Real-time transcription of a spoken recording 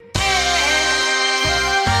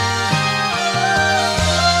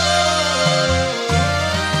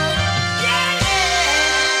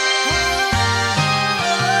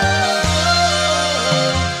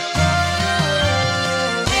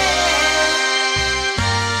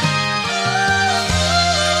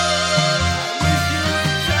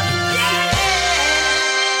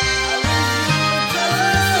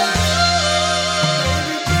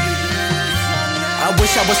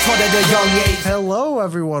I was taught at a young age. Hello,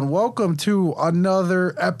 everyone. Welcome to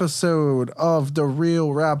another episode of the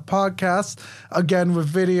Real Rap Podcast. Again with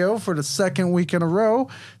video for the second week in a row.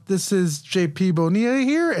 This is JP Bonilla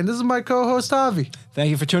here, and this is my co-host Javi.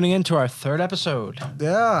 Thank you for tuning in to our third episode.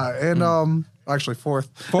 Yeah, and actually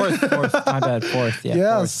fourth. Fourth. My bad. Fourth. Yeah.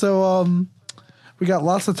 Yeah. Fourth. So we got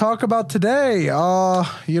lots to talk about today.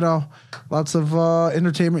 Lots of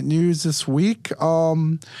entertainment news this week.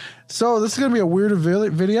 So this is gonna be a weird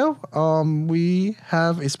video. We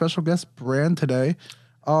have a special guest, Bran, today.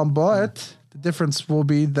 But the difference will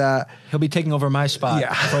be that He'll be taking over my spot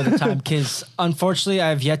for the time. Because unfortunately, I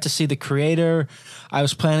have yet to see the creator. I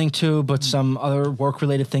was planning to, but some other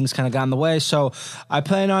work-related things kind of got in the way. So I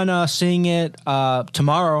plan on seeing it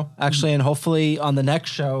tomorrow, actually, and hopefully on the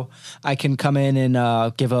next show, I can come in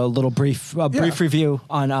and give a little brief review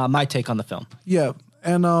on my take on the film. Yeah,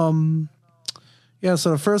 and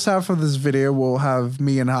so the first half of this video will have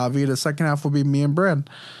me and Javi. The second half will be me and Bran.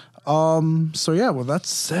 With that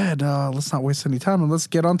said, let's not waste any time and let's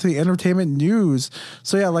get on to the entertainment news.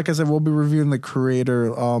 So yeah, like I said, we'll be reviewing the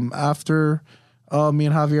creator after me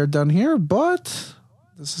and Javi are done here, but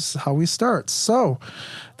this is how we start. So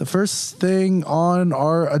the first thing on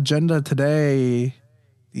our agenda today,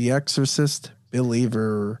 The Exorcist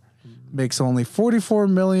Believer makes only $44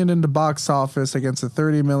 million in the box office against a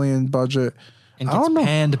 $30 million budget. And gets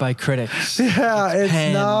panned by critics. Yeah, it's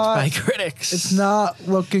panned not by critics. It's not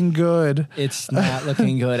looking good. It's not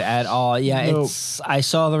looking good at all. Yeah, Nope. I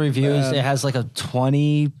saw the reviews. Bad. It has like a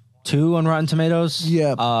 22 on Rotten Tomatoes.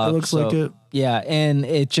 Yeah, it looks like it. Yeah, and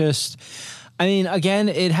it just, I mean, again,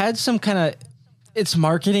 it had some kind of, its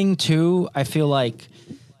marketing too, I feel like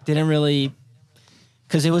didn't really,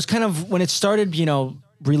 because it was kind of, when it started,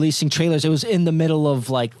 releasing trailers, it was in the middle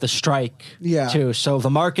of like the strike too. So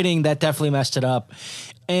the marketing, that definitely messed it up.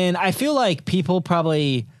 And I feel like people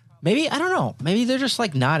probably, maybe they're just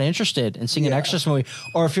like not interested in seeing an Exorcist movie.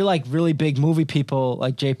 Or if you're like really big movie people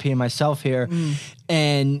like JP and myself here,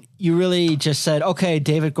 and you really just said, okay,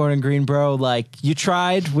 David Gordon Green, bro, like you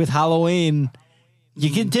tried with Halloween.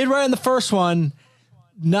 You did right in the first one.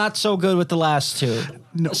 Not so good with the last two,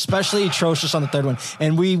 especially atrocious on the third one.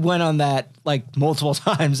 And we went on that like multiple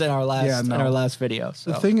times in our last video.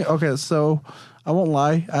 So. The thing, so I won't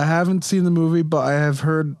lie, I haven't seen the movie, but I have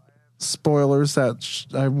heard spoilers that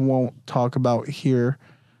I won't talk about here.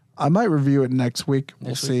 I might review it next week.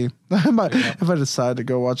 We'll see. I might if I decide to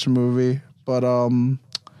go watch a movie. But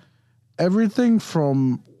everything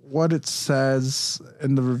from what it says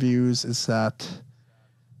in the reviews is that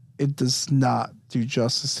it does not do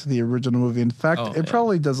justice to the original movie. In fact, it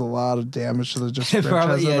probably does a lot of damage to the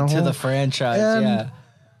franchise. To the franchise. And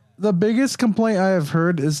the biggest complaint I have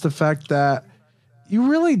heard is the fact that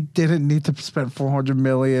you really didn't need to spend $400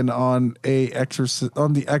 million on the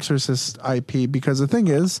Exorcist IP, because the thing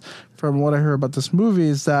is, from what I heard about this movie,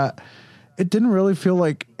 is that it didn't really feel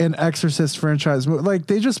like an Exorcist franchise movie. Like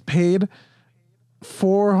they just paid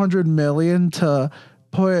 $400 million to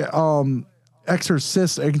put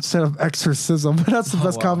Exorcist instead of exorcism. That's the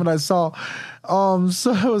best comment I saw.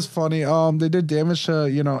 So it was funny. They did damage to,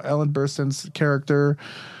 Ellen Burstyn's character.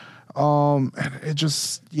 And it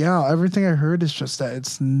just, everything I heard is just that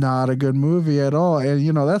it's not a good movie at all.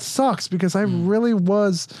 And, that sucks because I really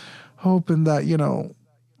was hoping that,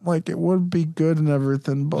 like it would be good and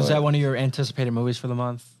everything. But was that one of your anticipated movies for the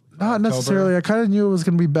month? Not October? Necessarily. I kind of knew it was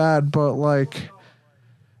going to be bad, but like,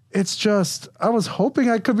 it's just, I was hoping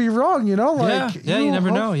I could be wrong, you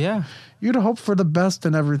never know. Yeah. You'd hope for the best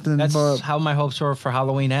and everything. That's how my hopes were for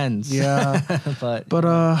Halloween Ends. Yeah. but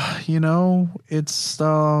it's,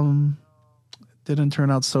 didn't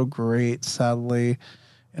turn out so great, sadly.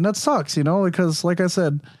 And that sucks, because like I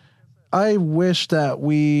said, I wish that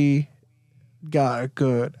we got a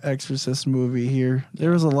good Exorcist movie here.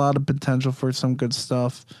 There was a lot of potential for some good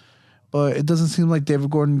stuff. But it doesn't seem like David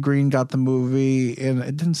Gordon Green got the movie, and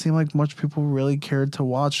it didn't seem like much people really cared to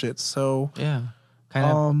watch it. So yeah, kind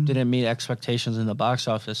of didn't meet expectations in the box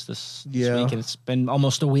office this week. And it's been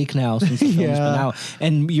almost a week now since the film's been out.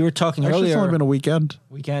 And you were talking earlier. It's only been a weekend.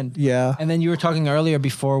 Yeah. And then you were talking earlier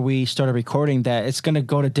before we started recording that it's going to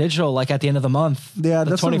go to digital like at the end of the month. Yeah, the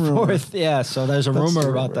that's 24th. Yeah, so there's a rumor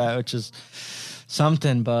about that, which is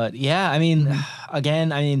something. But yeah,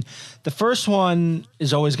 again, the first one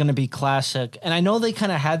is always going to be classic. And I know they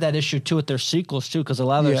kind of had that issue too with their sequels too, because a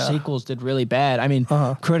lot of their sequels did really bad.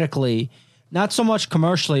 Critically, not so much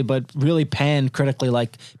commercially, but really panned critically.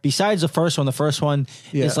 Like besides the first one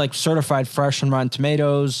is like certified fresh on Rotten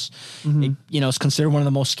Tomatoes. It's considered one of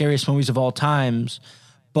the most scariest movies of all times.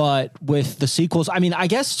 But with the sequels, I mean, I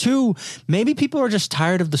guess too, maybe people are just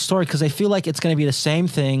tired of the story because they feel like it's going to be the same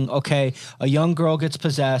thing. Okay, a young girl gets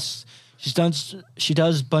possessed. She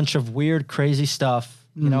does a bunch of weird, crazy stuff.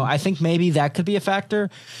 You know, I think maybe that could be a factor.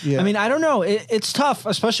 Yeah. I mean, I don't know. It's tough,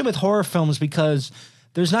 especially with horror films, because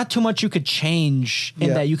there's not too much you could change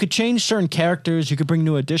in that. You could change certain characters. You could bring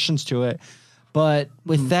new additions to it. But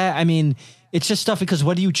with that, I mean, it's just stuff because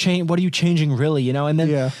what are you changing really, you know? And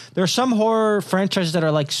then there are some horror franchises that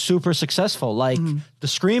are like super successful, like the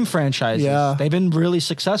Scream franchises. Yeah. They've been really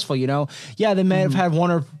successful, you know? Yeah, they may have had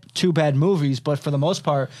one or two bad movies, but for the most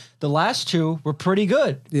part, the last two were pretty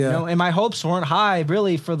good. Yeah. You know? And my hopes weren't high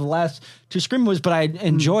really for the last two Scream movies, but I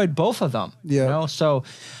enjoyed both of them. Yeah. You know? So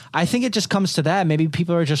I think it just comes to that. Maybe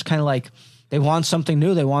people are just kind of like, they want something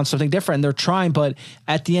new. They want something different. And they're trying, but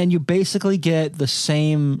at the end, you basically get the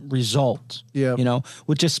same result. Yeah, you know,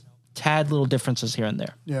 with just tad little differences here and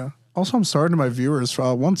there. Yeah. Also, I'm sorry to my viewers.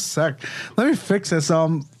 One sec. Let me fix this.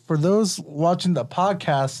 For those watching the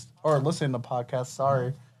podcast or listening to the podcast,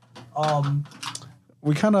 sorry.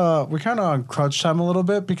 We kind of on crunch time a little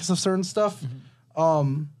bit because of certain stuff.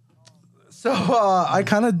 So I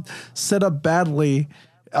kind of set up badly.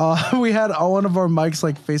 We had one of our mics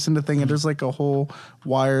like facing the thing, and there's like a whole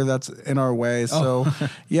wire that's in our way. So,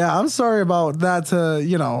 yeah, I'm sorry about that.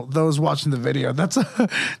 To those watching the video, that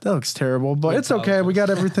looks terrible, but it's okay. We got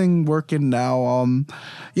everything working now.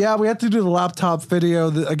 Yeah, we had to do the laptop video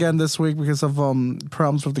again this week because of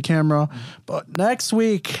problems with the camera. But next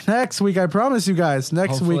week, I promise you guys,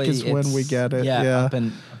 next week is when we get it. Yeah, up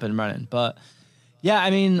and running. But yeah, I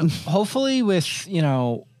mean, hopefully with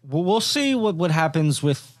we'll see what happens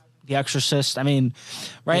with The Exorcist. I mean,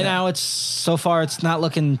 right now it's not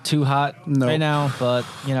looking too hot right now, but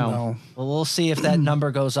we'll see if that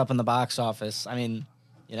number goes up in the box office. I mean,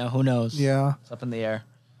 who knows? Yeah, it's up in the air.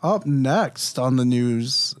 Up next on the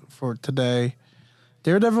news for today,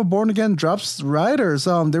 Daredevil Born Again drops writers.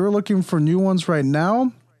 They were looking for new ones right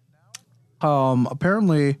now.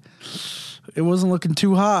 Apparently it wasn't looking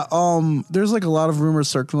too hot. There's like a lot of rumors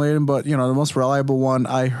circulating, but the most reliable one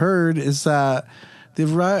I heard is that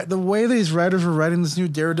the way these writers were writing this new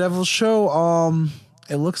Daredevil show,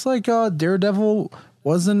 it looks like Daredevil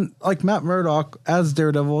wasn't like Matt Murdock as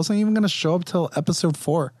Daredevil wasn't even going to show up till episode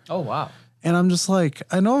 4. Oh wow! And I'm just like,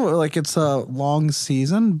 I know like it's a long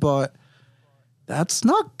season, but that's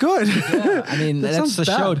not good. Yeah, I mean, that's the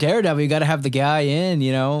show, Daredevil. You got to have the guy in,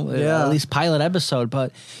 at least pilot episode.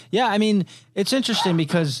 But yeah, I mean, it's interesting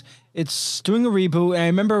because it's doing a reboot. And I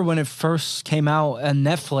remember when it first came out on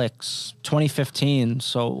Netflix, 2015.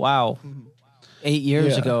 So wow, 8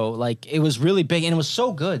 years ago. Like it was really big, and it was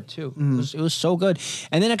so good too. It was so good.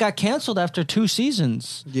 And then it got canceled after 2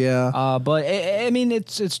 seasons. Yeah. But I mean,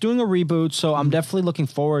 it's doing a reboot, so I'm definitely looking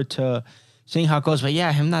forward to seeing how it goes. But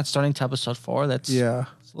yeah, him not starting to episode 4, it's a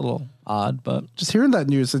little odd. But just hearing that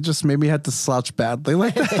news, it just made me have to slouch badly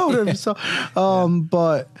like that. So,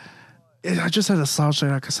 but I just had to slouch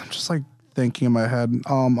like that because I'm just like thinking in my head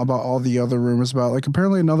about all the other rumors about, like,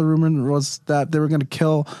 apparently another rumor was that they were going to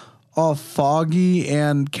kill Foggy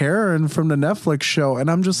and Karen from the Netflix show, and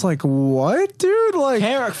I'm just like, what, dude?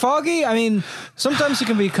 Like Foggy, I mean, sometimes it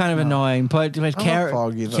can be kind of annoying, but Karen,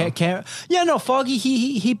 Foggy though. Foggy,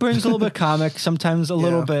 he brings a little bit of comic, sometimes a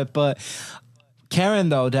little bit, but Karen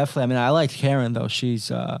though, definitely. I mean, I liked Karen though.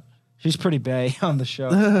 She's pretty bae on the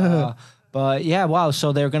show. But yeah, wow.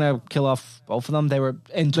 So they're gonna kill off both of them. They were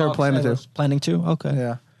planning to. Okay.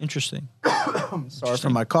 Yeah. Interesting. Sorry for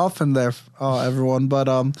my coughing there, everyone. But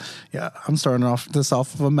yeah, I'm starting off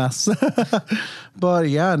of a mess. But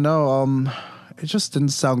yeah, no, it just didn't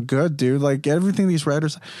sound good, dude. Like everything these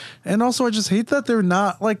writers, and also I just hate that they're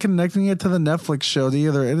not like connecting it to the Netflix show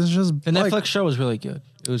either. It is just the Netflix show was really good.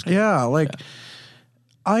 It was good. Yeah,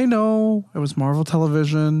 I know it was Marvel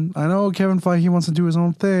Television. I know Kevin Feige wants to do his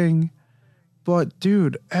own thing, but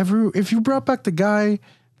dude, if you brought back the guy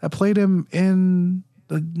that played him in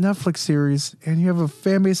the Netflix series, and you have a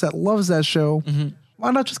fan base that loves that show,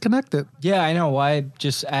 why not just connect it? Yeah, I know. Why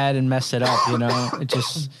just add and mess it up? It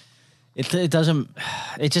just it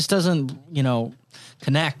just doesn't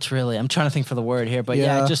connect really. I'm trying to think for the word here, but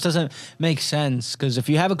yeah, it just doesn't make sense because if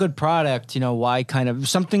you have a good product, why kind of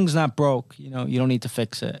something's not broke, you don't need to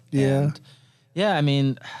fix it. Yeah, and yeah. I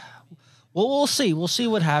mean, we'll see. We'll see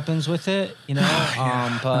what happens with it.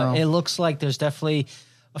 But it looks like there's definitely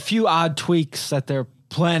a few odd tweaks that they're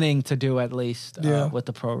planning to do at least with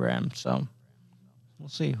the program. So we'll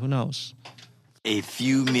see. Who knows? A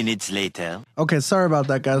few minutes later. Okay, sorry about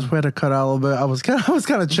that, guys. We had to cut out a little bit. I was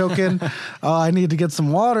kind of choking. I need to get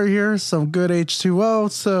some water here, some good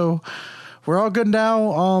H2O. So we're all good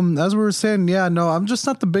now. As we were saying, I'm just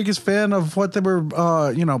not the biggest fan of what they were,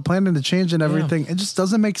 planning to change and everything. It just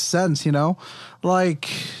doesn't make sense, like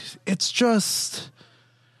it's just.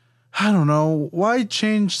 I don't know. Why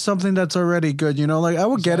change something that's already good? Like I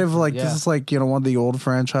would get it if this is like, one of the old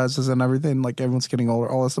franchises and everything. Like everyone's getting older,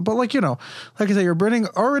 all this stuff. But like, like I said, you're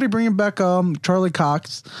already bringing back Charlie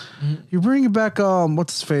Cox. Mm-hmm. You're bringing back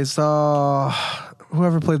what's his face?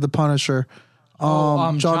 Whoever played the Punisher.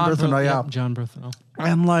 John Berthenau. Yeah, John Berthenau.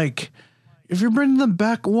 And like, if you're bringing them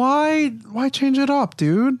back, why change it up,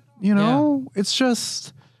 dude? It's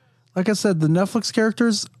just like I said, the Netflix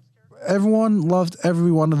characters. Everyone loved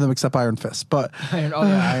every one of them except Iron Fist, but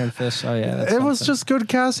Iron Fist. Oh yeah, it was just good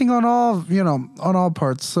casting on all on all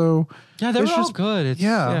parts. So yeah, they were all good.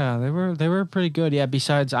 They were pretty good. Yeah,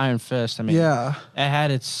 besides Iron Fist, I mean, it had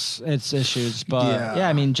its issues, but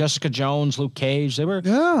I mean, Jessica Jones, Luke Cage, they were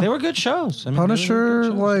good shows. I mean,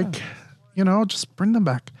 Punisher, just bring them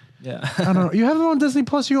back. Yeah, I don't know. You have them on Disney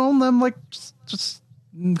Plus. You own them. Like just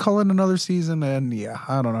call it another season, and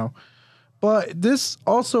I don't know. But this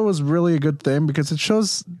also is really a good thing because it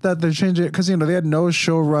shows that they're changing it because, they had no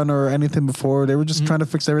showrunner or anything before. They were just trying to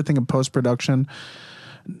fix everything in post-production.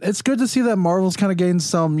 It's good to see that Marvel's kind of gained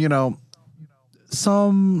some,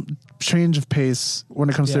 some change of pace when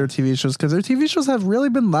it comes to their TV shows because their TV shows have really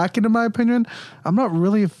been lacking, in my opinion. I'm not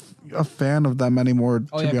really a fan of them anymore, to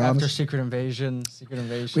be honest. After Secret Invasion.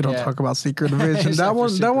 We don't talk about Secret Invasion. that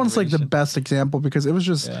one's like the best example because it was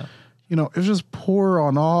just... it was just poor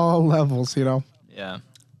on all levels, Yeah.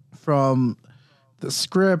 From the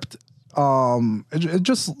script,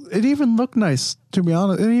 it even looked nice, to be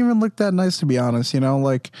honest. It didn't even look that nice, to be honest,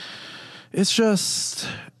 like it's just,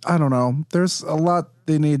 I don't know. There's a lot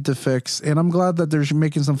they need to fix, and I'm glad that they're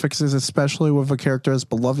making some fixes, especially with a character as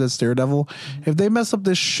beloved as Daredevil. Mm-hmm. If they mess up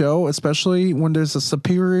this show, especially when there's a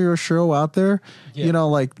superior show out there,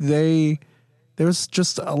 there's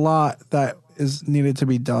just a lot that is needed to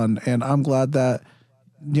be done, and I'm glad that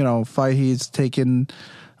Feige's taken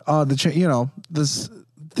this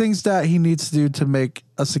things that he needs to do to make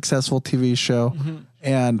a successful TV show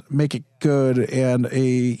and make it good and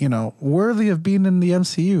worthy of being in the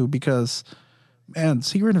MCU because man,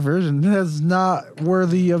 Secret Invasion is not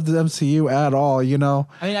worthy of the MCU at all.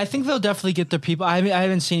 I mean, I think they'll definitely get their people. I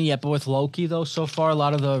haven't seen it yet, but with Loki though, so far a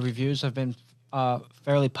lot of the reviews have been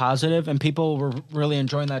fairly positive, and people were really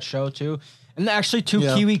enjoying that show too. And actually,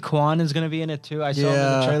 Kiwi Kwan is going to be in it too. I saw him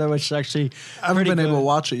in the trailer, which is actually I haven't been able to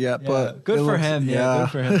watch it yet, but good for him. Yeah,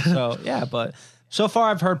 good for him. So but so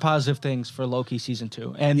far I've heard positive things for Loki season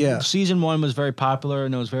 2, and season 1 was very popular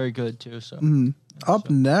and it was very good too. So up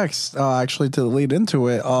next, actually to lead into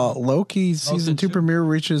it, Loki season 2 premiere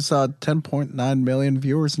reaches 10.9 million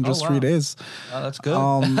viewers in just 3 days. Oh, that's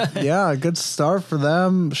good. Good start for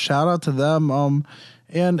them. Shout out to them.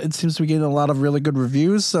 And it seems to be getting a lot of really good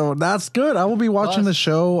reviews, so that's good. I will be watching the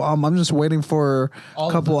show. I'm just waiting for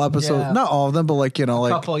a couple episodes. Yeah. Not all of them, but like a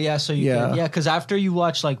couple. Yeah, so you can, because after you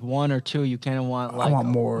watch like 1 or 2, you kind of want like I want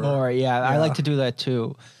more. I like to do that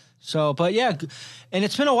too. So, but and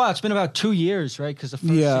it's been a while. It's been about 2 years, right? Because the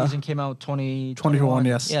first season came out 2021.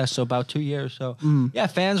 Yes. Yeah, so about 2 years. So,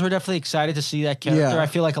 fans were definitely excited to see that character. Yeah. I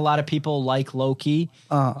feel like a lot of people like Loki.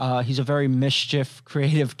 He's a very mischief,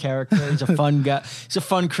 creative character. He's a fun guy. He's a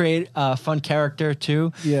fun character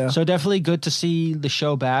too. Yeah. So definitely good to see the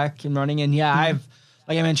show back and running. And I've,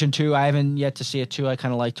 like I mentioned too, I haven't yet to see it too. I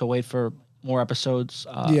kind of like to wait for more episodes.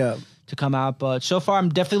 To come out, but so far I'm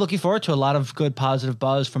definitely looking forward to a lot of good positive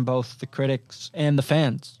buzz from both the critics and the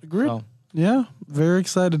fans. Agreed. So. Yeah, very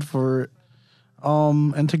excited for it.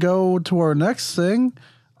 And to go to our next thing,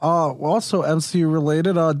 also MCU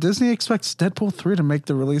related, Disney expects Deadpool 3 to make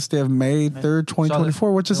the release day of May 3rd,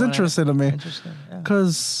 2024, which is interesting to me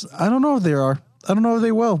because I don't know if they are. I don't know if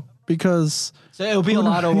they will because it'll be a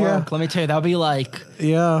lot of work. Let me tell you, that'll be like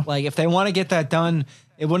if they want to get that done.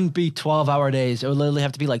 It wouldn't be 12-hour days. It would literally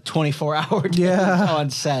have to be like 24-hour days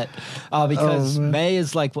on set because May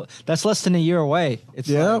is like, that's less than a year away. It's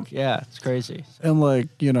it's crazy. And like,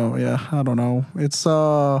 I don't know. It's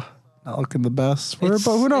not looking the best for it,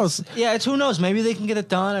 but who knows? It's who knows. Maybe they can get it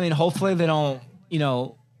done. I mean, hopefully they don't,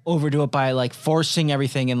 overdo it by like forcing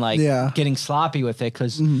everything and like getting sloppy with it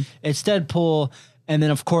because it's Deadpool. And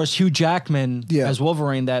then, of course, Hugh Jackman as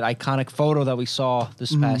Wolverine, that iconic photo that we saw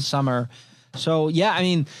this past summer. So, I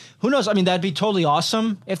mean, who knows? I mean, that'd be totally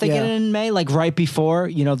awesome if they get it in May, like right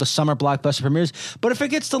before, the summer blockbuster premieres. But if it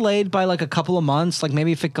gets delayed by like a couple of months, like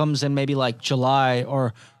maybe if it comes in maybe like July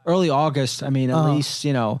or early August, I mean, at least,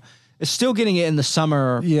 is still getting it in the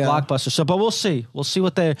summer blockbuster. So, but we'll see. We'll see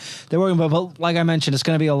what they're working about. But like I mentioned, it's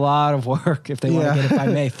going to be a lot of work if they want to get it by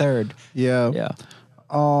May 3rd. Yeah.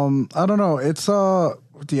 I don't know. It's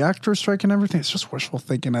the actor strike and everything. It's just wishful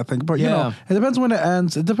thinking, I think. But you know, it depends when it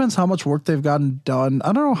ends. It depends how much work they've gotten done.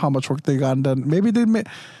 I don't know how much work they've gotten done. Maybe they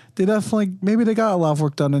definitely got a lot of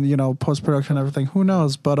work done in post production and everything. Who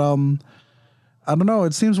knows? But I don't know.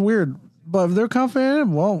 It seems weird. But if they're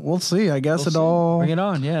confident, well, we'll see. I guess all bring it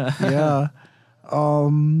on. Yeah. Yeah.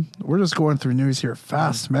 We're just going through news here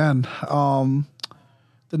fast, man.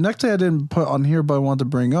 The next thing I didn't put on here, but I wanted to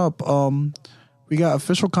bring up. We got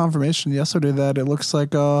official confirmation yesterday that it looks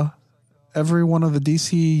like every one of the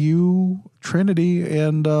DCU Trinity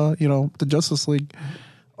and the Justice League,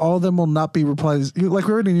 all of them will not be replaced. Like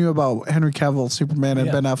we already knew about Henry Cavill, Superman,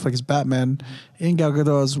 and Ben Affleck's Batman, and Gal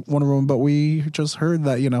Gadot as Wonder Woman, but we just heard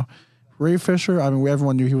that Ray Fisher,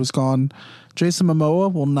 everyone knew he was gone. Jason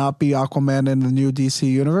Momoa will not be Aquaman in the new DC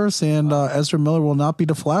universe, and Ezra Miller will not be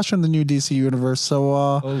the Flash in the new DC universe. So,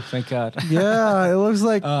 oh, thank God. Yeah, it looks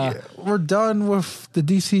like we're done with the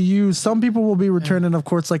DCU. Some people will be returning, of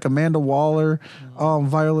course, like Amanda Waller,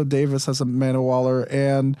 Viola Davis as Amanda Waller,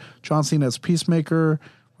 and John Cena as Peacemaker.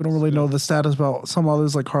 We don't really know the status about some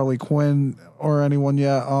others like Harley Quinn or anyone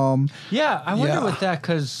yet. I wonder with that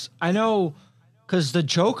because I know. Because the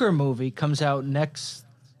Joker movie comes out in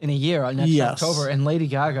a year, next October, and Lady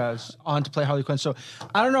Gaga's on to play Harley Quinn. So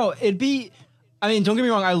I don't know. Don't get me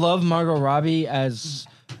wrong. I love Margot Robbie as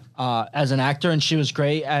an actor, and she was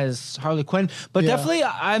great as Harley Quinn. But definitely,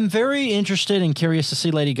 I'm very interested and curious to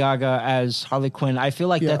see Lady Gaga as Harley Quinn. I feel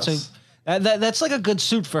like that's like a good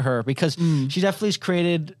suit for her because she definitely has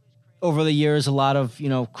created over the years a lot of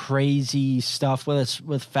crazy stuff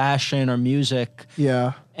with fashion or music.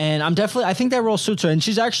 Yeah. And I think that role suits her. And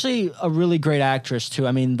she's actually a really great actress, too.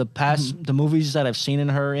 I mean, the movies that I've seen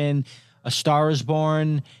her in, A Star is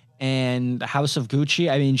Born and House of Gucci,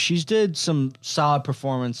 I mean, she's did some solid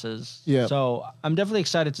performances. Yeah. So I'm definitely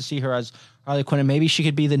excited to see her as Harley Quinn, and maybe she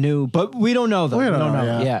could be the new, but we don't know though. We don't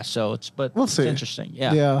know. Yeah. So we'll see. It's interesting.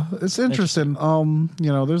 Yeah. Yeah. It's interesting.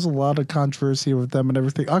 There's a lot of controversy with them and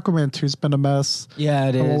everything. Aquaman 2's been a mess. Yeah,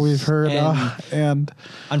 it is. What we've heard. And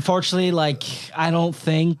unfortunately, you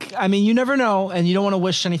never know, and you don't want to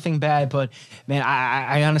wish anything bad, but man,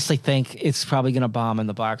 I honestly think it's probably going to bomb in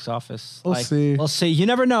the box office. We'll see. We'll see. You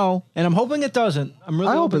never know. And I'm hoping it doesn't. I'm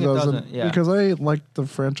really hoping it doesn't. Yeah. Because I like the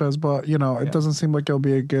franchise, but it doesn't seem like it'll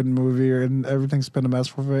be a good movie, and everything's been a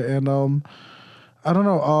mess with it. And I don't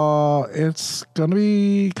know. It's gonna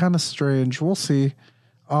be kind of strange. We'll see.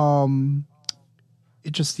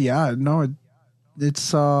 It's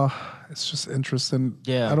just interesting.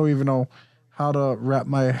 Yeah. I don't even know how to wrap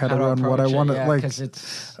my head around what I want to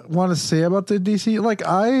want to say about the DC. Like,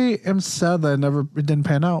 I am sad that it didn't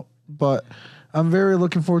pan out, but I'm very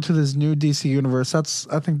looking forward to this new DC universe. I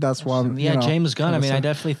think that's why I'm. Yeah, James Gunn. I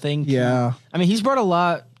definitely think. Yeah. He's brought a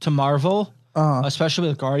lot to Marvel, especially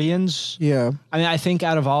with Guardians. Yeah. I think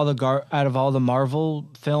out of all the Marvel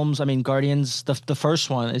films, Guardians, the first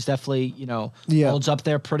one is definitely holds up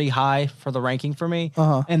there pretty high for the ranking for me.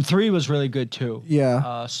 And 3 was really good too.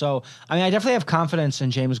 Yeah. So I definitely have confidence in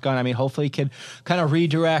James Gunn. Hopefully he can kind of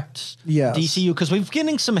redirect DCU because we've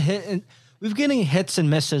getting hits and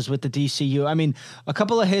misses with the DCU. A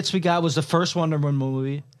couple of hits we got was the first Wonder Woman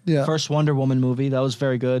movie. Yeah. First Wonder Woman movie. That was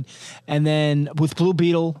very good. And then with Blue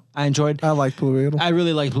Beetle, I like Blue Beetle. I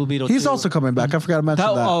really like Blue Beetle, He's also coming back. I forgot to mention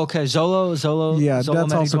that. Oh, okay. Zolo. Yeah, Zolo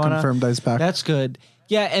that's also confirmed that he's back. That's good.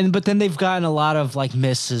 Yeah, but then they've gotten a lot of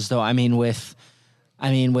misses, though. With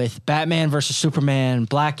Batman versus Superman,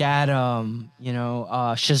 Black Adam,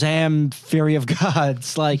 Shazam, Fury of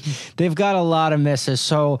Gods, they've got a lot of misses.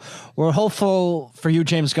 So we're hopeful for you,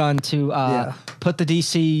 James Gunn, to put the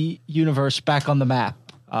DC universe back on the map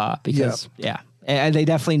because, and they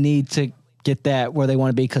definitely need to get that where they want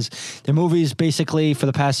to be because their movies basically for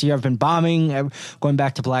the past year have been bombing, going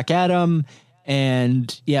back to Black Adam.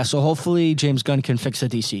 And so hopefully James Gunn can fix the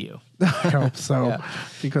DCU. I hope so,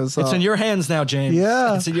 because it's in your hands now, James.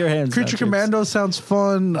 Yeah, it's in your hands. Creature Commando sounds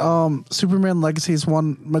fun. Superman Legacy is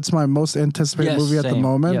that's my most anticipated movie at the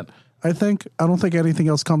moment. Yep. I don't think anything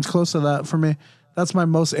else comes close to that for me. That's my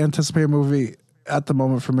most anticipated movie at the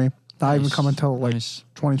moment for me. Not even coming until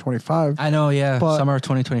 2025. I know, yeah, but summer of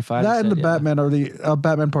 2025. That and the Batman or the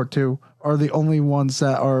Batman Part 2 are the only ones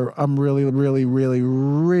that I'm really, really, really,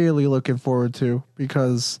 really looking forward to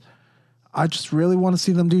because I just really want to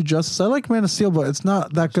see them do justice. I like Man of Steel, but it's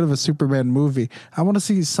not that good of a Superman movie. I want to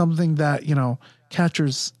see something that,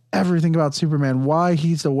 captures everything about Superman, why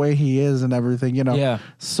he's the way he is and everything,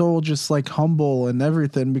 so just humble and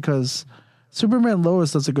everything because Superman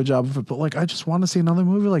Lois does a good job of it, but like I just want to see another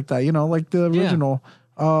movie like that. You know, like the original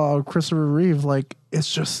Christopher Reeve. Like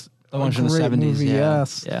it's just The one from the 70s. movie. Yeah.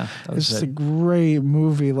 Yes, Yeah. It's just a great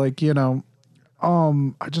movie. Like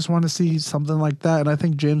I just want to see something like that, and I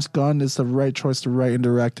think James Gunn is the right choice to write and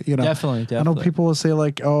direct. You know, Definitely. I know people will say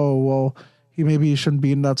like, oh well, he shouldn't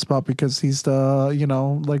be in that spot because he's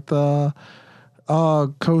the like the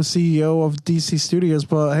co-CEO of DC Studios,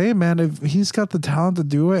 but hey man, if he's got the talent to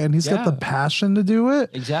do it and he's got the passion to do it,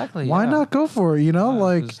 exactly, why not go for it?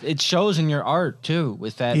 Like it shows in your art too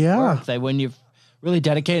with that work, that when you're really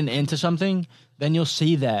dedicated into something, then you'll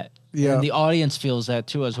see that. And the audience feels that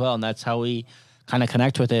too as well, and that's how we kind of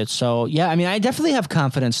connect with it. So yeah, I mean, I definitely have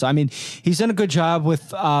confidence. I mean, he's done a good job with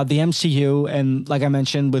the MCU, and like I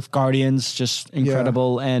mentioned, with Guardians, just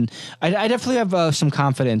incredible. And I definitely have some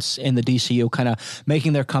confidence in the DCU kind of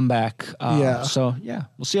making their comeback. So yeah,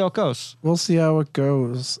 we'll see how it goes. We'll see how it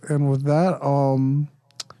goes. And with that,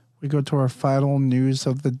 we go to our final news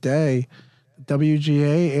of the day.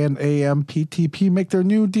 WGA and AMPTP make their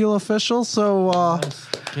new deal official. So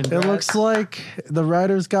it looks like the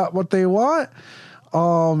writers got what they want.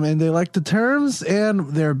 And they like the terms,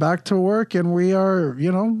 and they're back to work, and we are,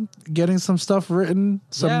 getting some stuff written,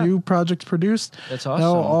 some new projects produced. That's awesome.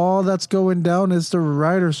 Now, all that's going down is the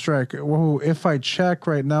writer's strike. Well, if I check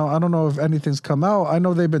right now, I don't know if anything's come out. I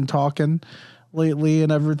know they've been talking lately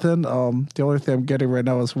and everything. The only thing I'm getting right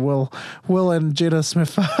now is Will and Jada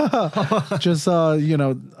Smith just,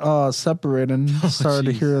 separating. Sorry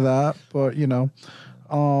to hear that, but,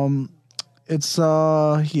 it's,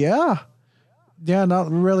 yeah, not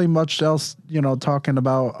really much else, talking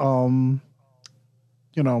about,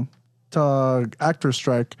 actor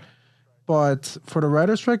strike. But for the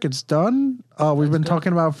writer strike, it's done. We've been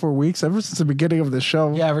talking about it for weeks, ever since the beginning of the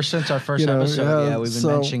show. Yeah, ever since our first episode. We've been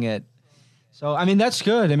mentioning it. So, I mean, that's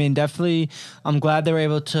good. I mean, definitely, I'm glad they were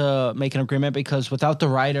able to make an agreement, because without the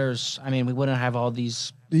writers, I mean, we wouldn't have all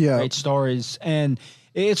these great stories. And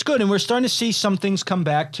it's good. And we're starting to see some things come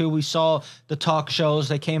back, too. We saw the talk shows.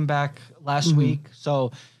 They came back last week.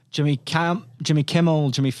 So Jimmy Kimmel,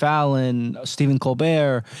 Jimmy Fallon, Stephen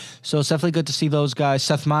Colbert. So it's definitely good to see those guys,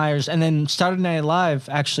 Seth Meyers. And then Saturday Night Live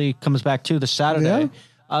actually comes back, too, this Saturday.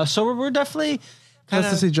 Yeah. So we're definitely... Nice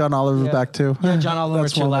to see John Oliver back too. Yeah, John Oliver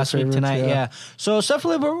too last week tonight. Yeah. So it's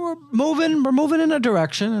definitely we're moving in a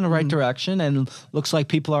direction, in the right direction, and looks like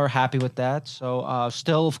people are happy with that. So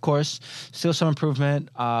still, of course, some improvement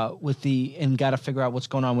and got to figure out what's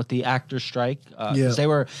going on with the actor strike, because they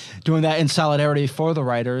were doing that in solidarity for the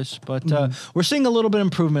writers. But we're seeing a little bit of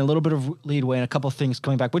improvement, a little bit of leadway, and a couple of things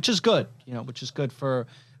coming back, which is good. Which is good for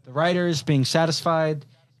the writers being satisfied,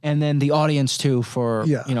 and then the audience too for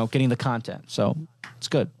getting the content. So it's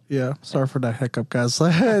good. Yeah. Sorry for that hiccup, guys.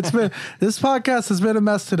 This podcast has been a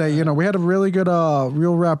mess today. We had a really good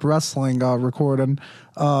Real Rap Wrestling recording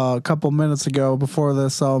a couple minutes ago before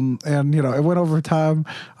this. And it went over time.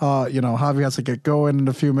 Javi has to get going in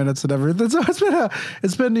a few minutes and everything. So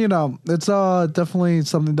it's been definitely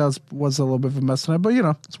something that was a little bit of a mess tonight, but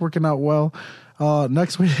it's working out well.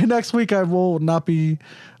 Next week I will not be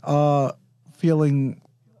feeling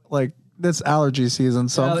like it's allergy season,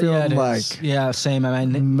 so I'm feeling same. I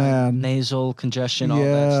mean, nasal congestion, all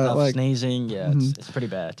that stuff, sneezing. Yeah, it's pretty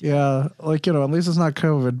bad. Yeah, at least it's not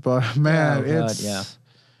COVID, but man,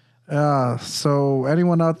 so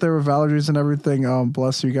anyone out there with allergies and everything,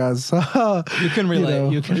 bless you guys. You can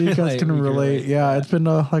relate. You guys can relate. Yeah, it's been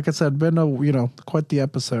like I said, quite the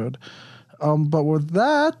episode. But with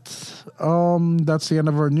that, that's the end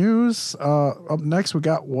of our news. Up next, we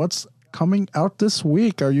got what's coming out this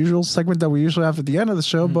week, our usual segment that we usually have at the end of the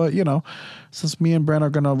show, but since me and Bran are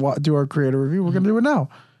gonna do our creator review, we're gonna do it now.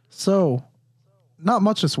 So not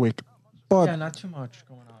much this week, but not too much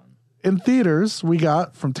going on. In theaters, we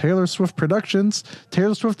got from Taylor Swift Productions,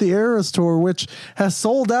 Taylor Swift The Eras Tour, which has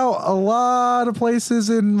sold out a lot of places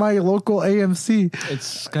in my local AMC.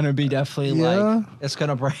 It's going to be definitely it's going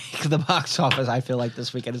to break the box office, I feel like,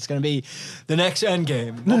 this weekend. It's going to be the next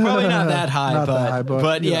Endgame. Well, probably not that high,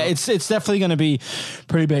 but it's definitely going to be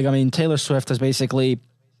pretty big. I mean, Taylor Swift has basically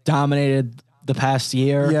dominated the past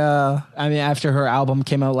year. Yeah. I mean, after her album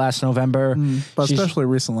came out last November. But especially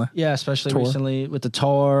recently. Yeah, especially recently with the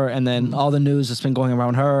tour, and then all the news that's been going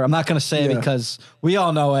around her. I'm not going to say it because we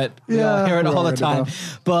all know it. We all hear it all the time.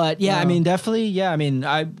 But I mean, definitely, I mean,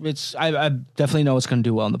 I definitely know it's going to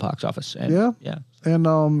do well in the box office. And, And,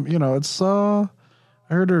 it's,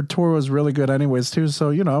 I heard her tour was really good anyways too,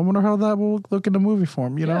 so I wonder how that will look in the movie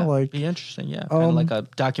form. Be interesting, kind of like a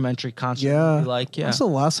documentary concert movie, When's the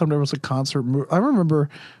last time there was a concert movie? I remember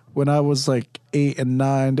when I was like 8 and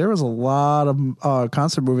 9, there was a lot of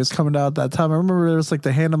concert movies coming out at that time. I remember there was like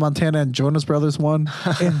the Hannah Montana and Jonas Brothers one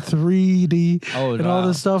in 3D and all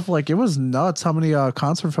this stuff. Like it was nuts how many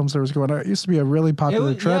concert films there was going on. It used to be a really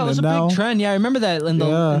popular trend. Yeah, it was and a big trend. Yeah, I remember that in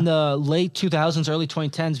the late 2000s, early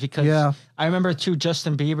 2010s because I remember too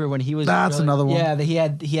Justin Bieber when he was. That's another one. Yeah,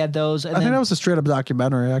 he had those. And I think that was a straight up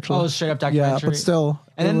documentary actually. Oh, it was straight up documentary. Yeah, but still.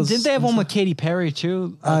 And then didn't they have one with Katy Perry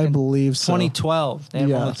too? I believe so. 2012. They had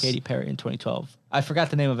one with Katy Perry in 2012. I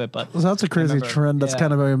forgot the name of it, but so that's a crazy trend that's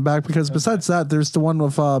kind of going back because besides that, there's the one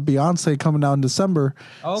with Beyonce coming out in December.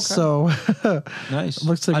 Oh, okay. So nice.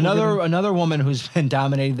 Looks like another woman who's been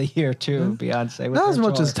dominating the year too. Beyonce. Not as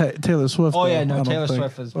much as Taylor Swift. Oh yeah, no, Taylor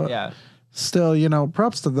Swift is Still, you know,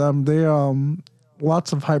 props to them. They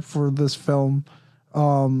lots of hype for this film. I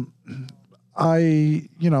know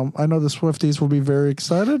the Swifties will be very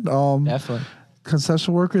excited. Definitely.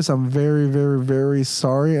 Concession workers, I'm very, very, very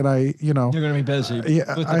sorry, and you're gonna be busy.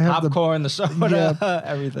 Yeah, with the popcorn, the soda,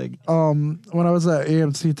 everything. When I was at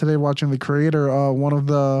AMC today watching The Creator, one of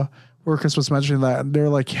the workers was mentioning that, and they're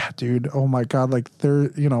like, "Yeah, dude, oh my god, like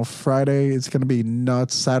Friday is gonna be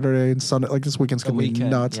nuts, Saturday and Sunday, like this weekend's gonna be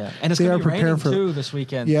nuts." Yeah. And it's they gonna are be preparing raining for too this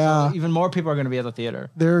weekend. Yeah, so even more people are gonna be at the theater.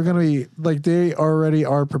 They're gonna be like they already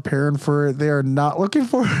are preparing for it. They are not looking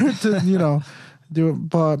forward to do it,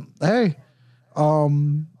 but hey. I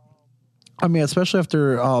mean, especially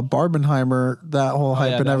after Barbenheimer, that whole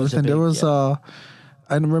hype and everything. There was I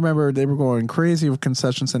remember they were going crazy with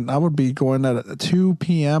concessions, and I would be going at 2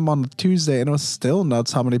 p.m. on Tuesday, and it was still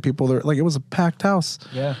nuts how many people there. Like it was a packed house.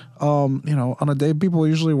 Yeah. On a day people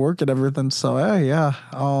usually work and everything. So hey, yeah.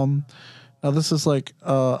 Now this is like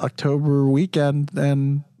October weekend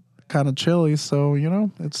and kind of chilly, so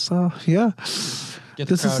it's yeah.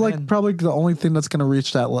 This is like probably the only thing that's going to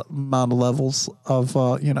reach that amount of levels of,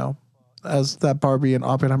 as that Barbie and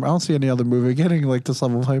Oppenheimer. I don't see any other movie getting like this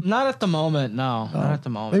level of hype. Not at the moment, no. Not at the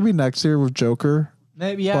moment. Maybe next year with Joker.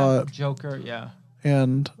 Maybe, yeah. Joker, yeah.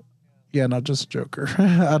 And, yeah, not just Joker.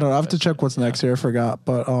 I don't know. I have to check what's next year. I forgot.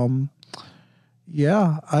 But,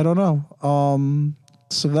 yeah, I don't know.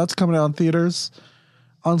 So that's coming out in theaters.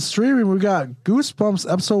 On streaming, we got Goosebumps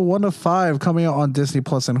episode 1 to 5 coming out on Disney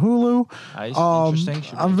Plus and Hulu. Nice. Interesting.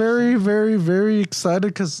 I'm very, very, very excited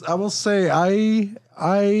because I will say I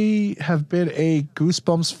have been a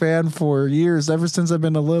Goosebumps fan for years, ever since I've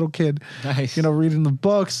been a little kid. Nice. Reading the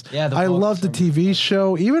books. Yeah, I love the TV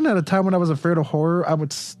show. Even at a time when I was afraid of horror, I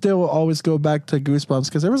would still always go back to Goosebumps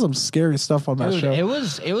because there was some scary stuff on that show. It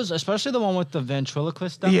was especially the one with the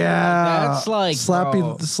ventriloquist stuff. Yeah, that's like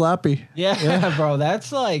Slappy. Yeah, bro,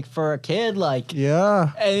 that's like for a kid, like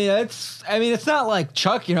yeah. I mean, it's not like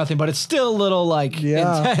Chucky or nothing, but it's still a little like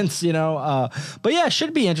intense, But yeah, it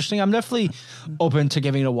should be interesting. I'm definitely open to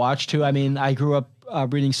giving it a watch too. I mean, I grew up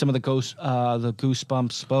reading some of the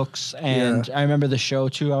Goosebumps books, and I remember the show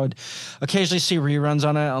too. I would occasionally see reruns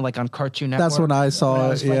on it, on Cartoon Network. That's when I saw it. I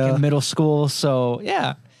was in middle school. So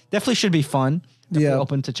yeah, definitely should be fun. Definitely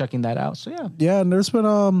open to checking that out. So yeah. And there's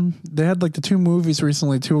been they had like the 2 movies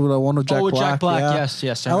recently too. One with Jack Black. Jack Black.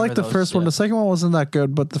 Yes. I like the first one. The second one wasn't that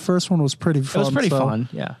good, but the first one was pretty fun. It was pretty fun.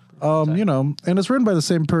 Yeah. And it's written by the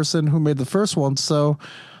same person who made the first one, so.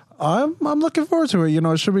 I'm looking forward to it.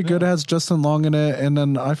 It should be good. It has Justin Long in it, and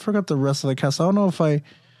then I forgot the rest of the cast. I don't know if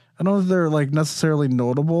they're like necessarily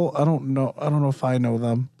notable. I don't know if I know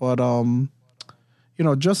them, but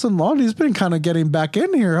Justin Long, he's been kind of getting back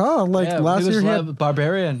in here, huh? Like last year, he had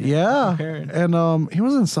Barbarian. Yeah, Barbarian. And he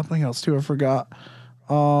was in something else too. I forgot.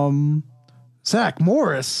 Zach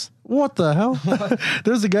Morris. What the hell?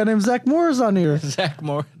 There's a guy named Zach Morris on here. Zach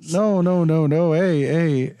Morris. No.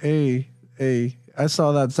 Hey. I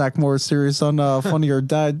saw that Zach Morris series on Funny or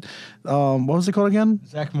Dead. What was it called again?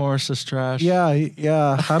 Zach Morris is trash. Yeah.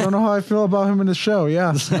 I don't know how I feel about him in the show.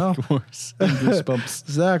 Yeah, Zach Morris. Goosebumps.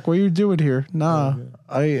 Zach, what are you doing here? Nah,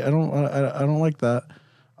 I don't like that.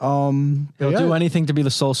 He'll do anything to be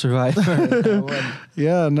the sole survivor.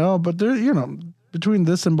 Yeah, no, but there, between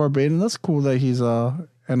this and Barbadian, that's cool that he's I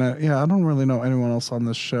don't really know anyone else on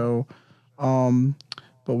this show.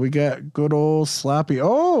 But we got good old Slappy.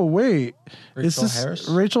 Oh, wait.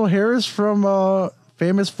 Rachel Harris from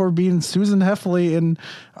famous for being Susan Heffley in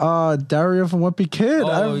Diary of a Wimpy Kid.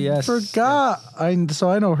 I forgot. Yes.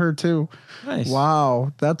 So I know her too. Nice.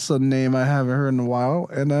 Wow. That's a name I haven't heard in a while.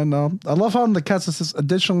 And then I love how in the cast it says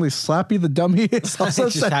additionally Slappy the dummy is also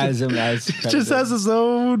has his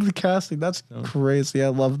own casting. That's crazy. I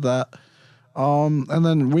love that. And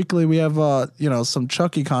then weekly we have some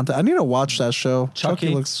Chucky content. I need to watch that show. Chucky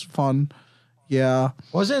looks fun. Yeah.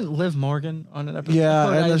 Wasn't Liv Morgan on an episode? Yeah,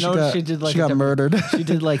 and I then know she did like got murdered. She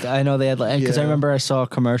did like, I know they had like, because I Yeah. remember I saw a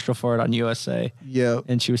commercial for it on USA. Yeah.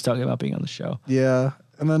 And she was talking about being on the show. Yeah.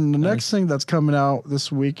 And then the next thing that's coming out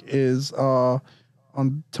this week is on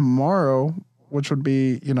tomorrow, which would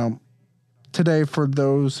be, today for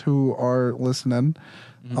those who are listening,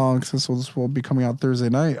 because this will be coming out Thursday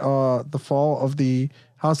night. The Fall of the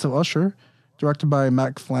House of Usher, directed by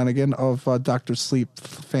Matt Flanagan of Dr. Sleep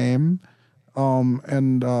fame,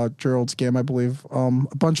 and Gerald's Game, I believe. A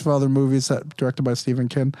bunch of other movies that directed by Stephen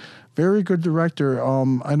King. Very good director.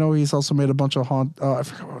 I know he's also made a bunch of I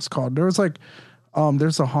forgot what it's called. There was like,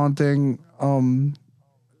 there's a haunting.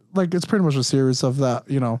 Like it's pretty much a series of that.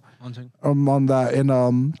 Haunting. On that in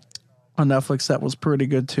on Netflix that was pretty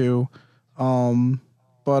good too. Yeah,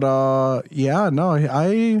 no,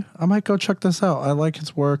 I might go check this out. I like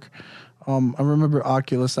his work. I remember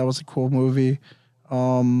Oculus. That was a cool movie.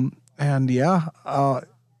 And yeah,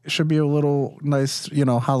 it should be a little nice,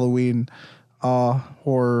 Halloween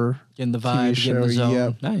horror Getting the TV vibe, show. getting the zone.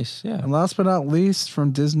 Yeah. Nice, yeah. And last but not least,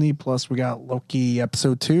 from Disney Plus, we got Loki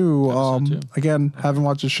episode 2. Again, haven't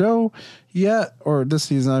watched the show yet, or this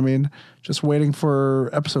season. I mean, just waiting for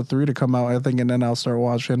episode 3 to come out, I think, and then I'll start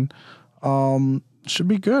watching. Should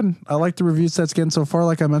be good. I like the reviews that's getting so far,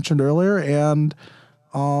 like I mentioned earlier, and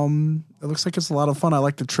it looks like it's a lot of fun. I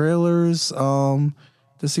like the trailers.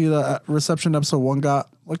 To see the reception episode 1 got,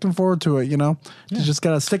 looking forward to it. You just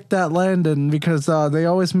gotta stick that landing because they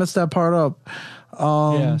always mess that part up.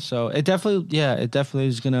 So it definitely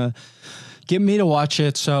is gonna get me to watch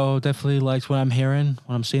it. So definitely liked what I'm hearing,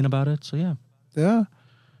 what I'm seeing about it. So yeah.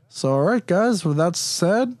 So all right, guys. With that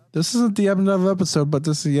said, this isn't the end of the episode, but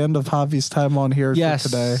this is the end of Javi's time on here for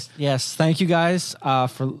today. Yes. Thank you guys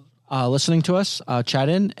for listening to us, chat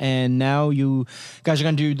in, and now you guys are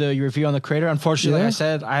going to do the review on the creator. Unfortunately, like I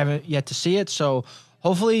said, I haven't yet to see it, so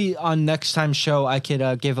hopefully on next time's show, I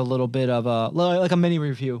could give a little bit of a mini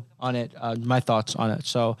review on it, my thoughts on it.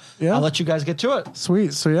 So I'll let you guys get to it.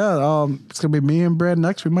 Sweet. So it's going to be me and Brad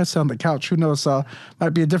next. We might sit on the couch. Who knows?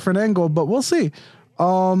 Might be a different angle, but we'll see.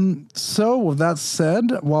 So with that said,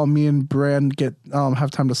 while me and Brand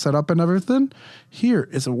have time to set up and everything, here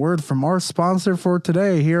is a word from our sponsor for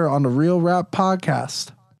today here on the Real Rap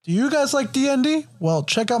Podcast. Do you guys like D&D? Well,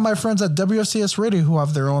 check out my friends at WFCS Radio who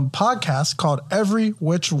have their own podcast called Every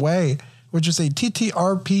Which Way, which is a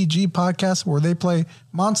TTRPG podcast where they play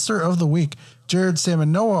Monster of the Week. Jared, Sam,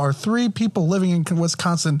 and Noah are 3 people living in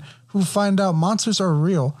Wisconsin who find out monsters are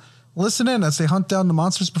real. Listen in as they hunt down the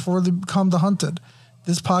monsters before they become the hunted.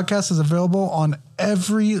 This podcast is available on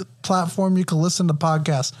every platform you can listen to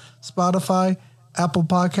podcasts. Spotify, Apple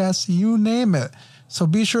Podcasts, you name it. So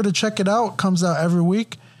be sure to check it out. It comes out every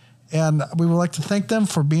week. And we would like to thank them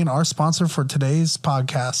for being our sponsor for today's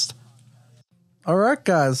podcast. All right,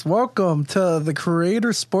 guys. Welcome to the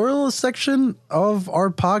creator spoiler section of our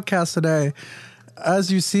podcast today.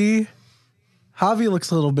 As you see, Javi looks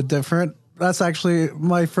a little bit different. That's actually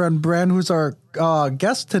my friend Bran, who's our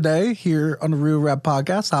guest today here on the Real Rap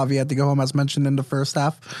Podcast. Javi had to go home, as mentioned in the first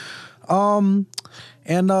half. And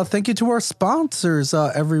thank you to our sponsors,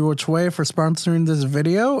 Every Which Way, for sponsoring this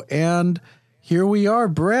video. And here we are,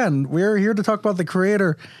 Bran. We're here to talk about the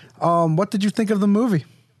creator. What did you think of the movie?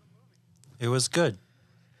 It was good.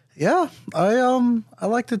 Yeah, I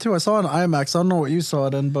liked it too. I saw it in IMAX. I don't know what you saw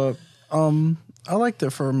it in, but I liked it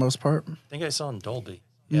for the most part. I think I saw it in Dolby.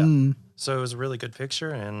 Yeah. So it was a really good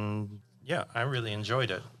picture, and yeah, I really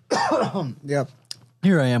enjoyed it. Yeah.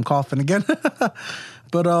 Here I am coughing again.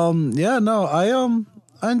 But yeah, no,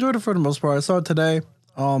 I enjoyed it for the most part. I saw it today,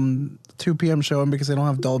 2 p.m. showing because they don't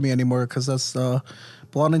have Dolby anymore because that's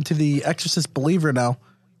belonging to the Exorcist Believer now,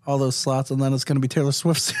 all those slots, and then it's going to be Taylor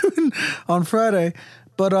Swift soon on Friday.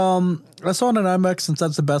 But I saw it in IMAX since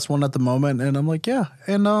that's the best one at the moment, and I'm like, yeah,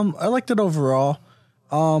 and I liked it overall.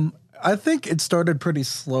 I think it started pretty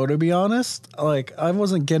slow, to be honest. Like, I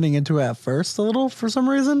wasn't getting into it at first a little for some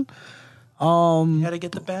reason. You had to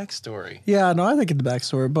get the backstory. Yeah, no, I think it's the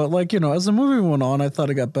backstory. But, like, as the movie went on, I thought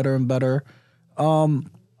it got better and better.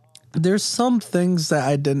 There's some things that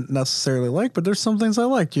I didn't necessarily like, but there's some things I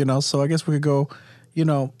liked, So I guess we could go,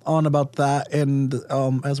 on about that and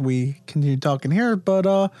as we continue talking here.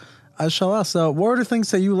 But I shall ask, what are the things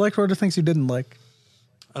that you liked? What are the things you didn't like?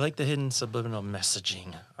 I like the hidden subliminal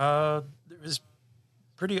messaging. It was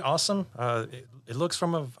pretty awesome. It looks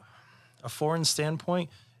from a foreign standpoint.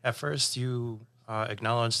 At first, you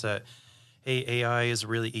acknowledge that, hey, AI is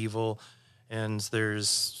really evil, and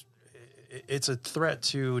it's a threat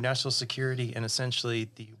to national security and essentially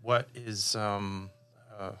what is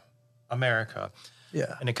America.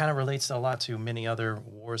 Yeah. And it kind of relates a lot to many other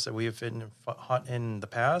wars that we have fought in the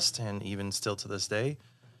past and even still to this day.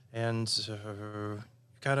 And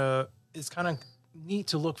it's kind of neat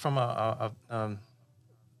to look from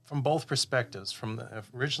from both perspectives.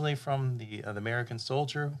 Originally from the American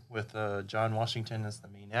soldier with John Washington as the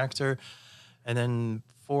main actor, and then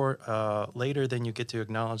later, then you get to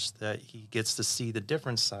acknowledge that he gets to see the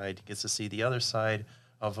different side. He gets to see the other side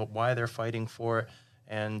of why they're fighting for it,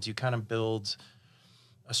 and you kind of build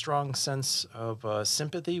a strong sense of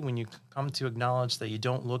sympathy when you come to acknowledge that you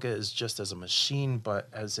don't look at it just as a machine, but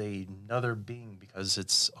as another being, because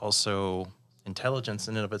it's also intelligence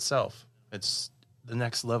in and of itself. It's the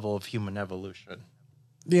next level of human evolution.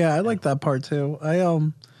 Yeah, I like that part too.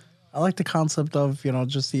 I like the concept of,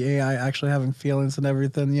 just the AI actually having feelings and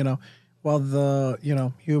everything, while the,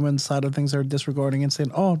 human side of things are disregarding and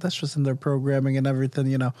saying, oh, that's just in their programming and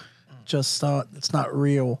everything, just it's not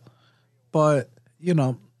real. But,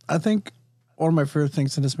 I think one of my favorite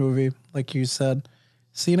things in this movie, like you said,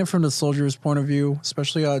 seeing it from the soldier's point of view,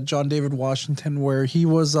 especially John David Washington, where he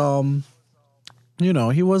was,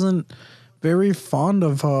 he wasn't very fond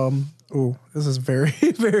of, oh, this is very,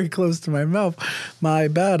 very close to my mouth. My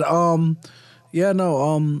bad.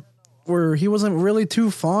 Where he wasn't really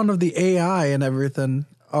too fond of the AI and everything.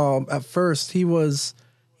 At first, he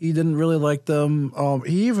didn't really like them.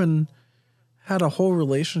 He even had a whole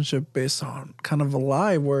relationship based on kind of a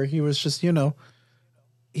lie where he was just, he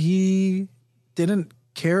didn't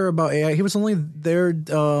care about AI. He was only there,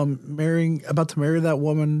 about to marry that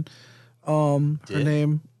woman. Her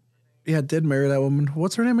name. Yeah, did marry that woman.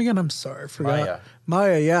 What's her name again? I'm sorry, I forgot.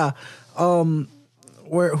 Maya, yeah.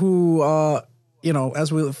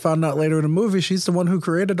 As we found out later in the movie, she's the one who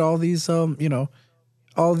created all these,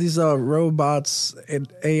 robots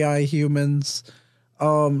and AI humans.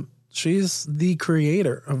 She's the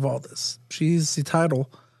creator of all this. She's the title.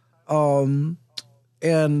 And,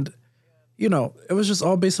 it was just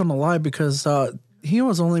all based on a lie because he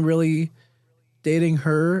was only really dating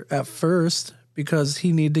her at first because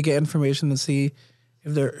he needed to get information to see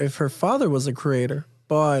if her father was a creator.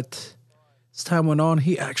 But as time went on,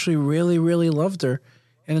 he actually really, really loved her.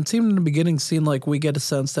 And it seemed in the beginning, we get a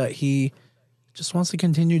sense that he just wants to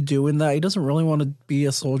continue doing that. He doesn't really want to be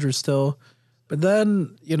a soldier still. But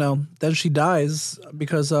then, then she dies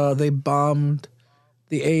because they bombed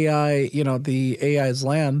the AI, the AI's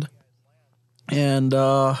land. And,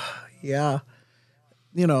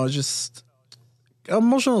 just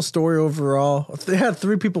emotional story overall. They had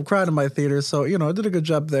 3 people cried in my theater, so, I did a good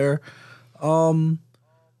job there. Some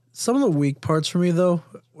of the weak parts for me, though,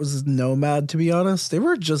 was Nomad, to be honest. They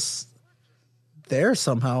were just there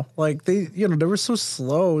somehow. They were so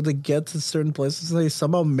slow to get to certain places. They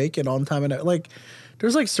somehow make it on time. And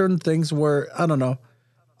there's certain things where, I don't know.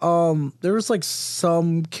 There was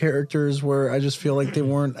some characters where I just feel like they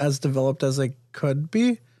weren't as developed as they could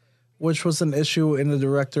be, which was an issue in the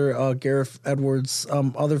director, Gareth Edwards'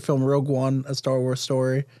 other film, Rogue One, A Star Wars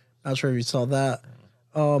Story. Not sure if you saw that.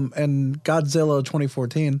 And Godzilla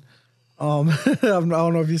 2014. I don't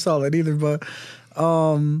know if you saw that either, but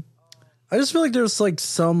I just feel like there's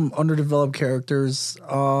some underdeveloped characters.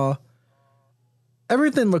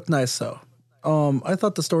 Everything looked nice though. I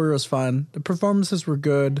thought the story was fine. The performances were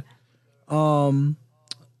good. The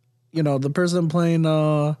person playing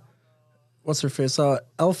what's her face?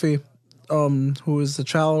 Elfie, who is the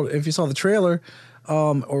child, if you saw the trailer,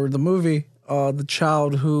 or the movie, the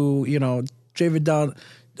child who,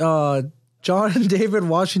 John David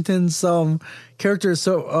Washington's character is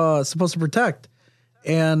supposed to protect.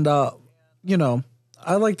 And I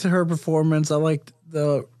liked her performance. I liked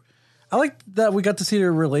that we got to see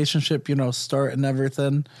their relationship, start and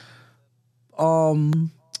everything. I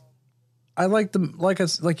like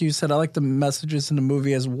like you said, I like the messages in the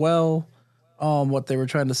movie as well. What they were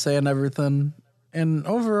trying to say and everything. And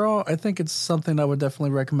overall, I think it's something I would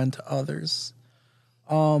definitely recommend to others.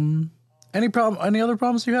 Any other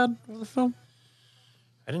problems you had with the film?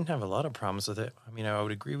 I didn't have a lot of problems with it. I mean, I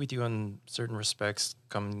would agree with you on certain respects.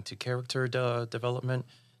 Coming to character development,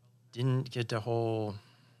 didn't get the whole.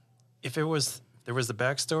 If there was the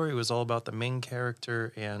backstory, it was all about the main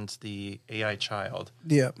character and the AI child.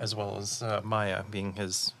 Yeah. As well as Maya being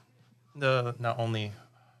not only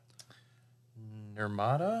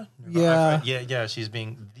Nirmata? Yeah, she's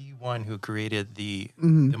being the one who created the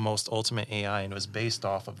most ultimate AI and was based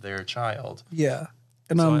off of their child. Yeah.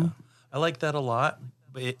 And so I like that a lot,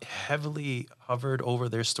 but it heavily hovered over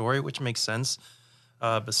their story, which makes sense.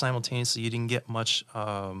 But simultaneously, you didn't get much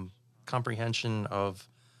comprehension of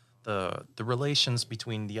the relations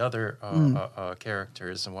between the other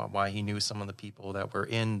characters and why he knew some of the people that were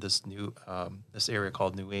in this new this area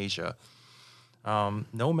called New Asia.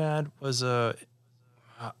 Nomad was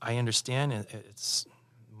I understand it's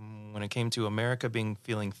when it came to America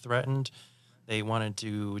feeling threatened, they wanted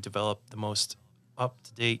to develop the most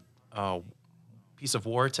up-to-date piece of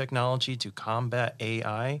war technology to combat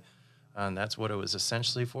AI, and that's what it was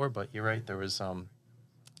essentially for. But you're right, there was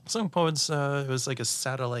some points it was like a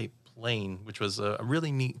satellite plane, which was a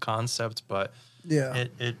really neat concept, but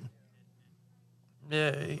it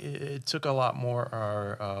took a lot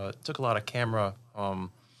more took a lot of camera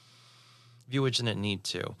viewage than it need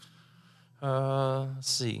to. Let's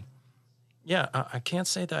see. Yeah, I can't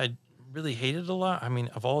say that I really hated it a lot. I mean,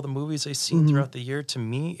 of all the movies I've seen throughout the year, to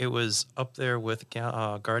me, it was up there with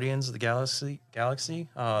Guardians of the Galaxy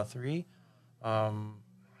 3. There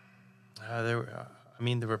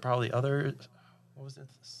were probably other. What was it?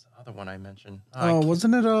 This other one I mentioned.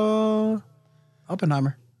 Wasn't it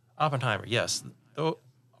Oppenheimer? Oppenheimer, yes. Though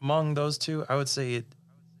among those two, I would say it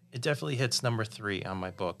definitely hits number 3 on my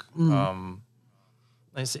book.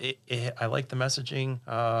 Like I say, I like the messaging.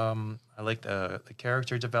 I like the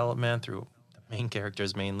character development through the main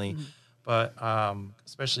characters mainly, but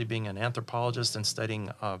especially being an anthropologist and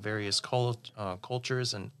studying various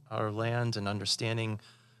cultures and our land and understanding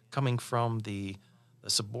coming from the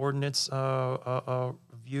subordinates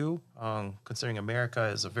view, considering America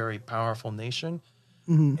is a very powerful nation.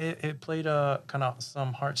 It played kind of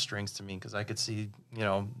some heartstrings to me because I could see,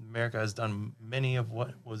 America has done many of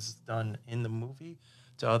what was done in the movie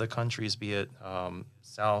to other countries, be it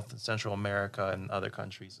South and Central America and other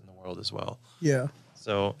countries in the world as well. Yeah.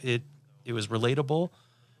 So it was relatable,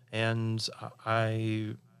 and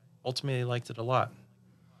I ultimately liked it a lot.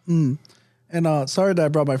 And sorry that I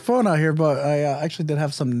brought my phone out here, but I actually did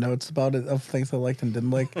have some notes about it of things I liked and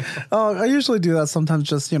didn't like. I usually do that sometimes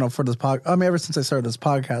just, for this ever since I started this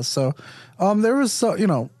podcast. So there was,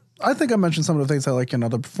 I think I mentioned some of the things I like.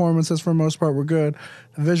 The performances for the most part were good.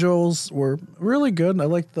 The visuals were really good. I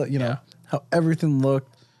liked the, how everything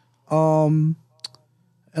looked. And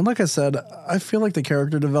like I said, I feel like the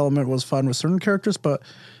character development was fun with certain characters, but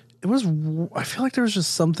I feel like there was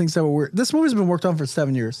just some things that were weird. This movie's been worked on for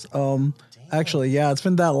 7 years. Actually, yeah, it's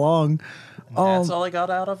been that long. That's all I got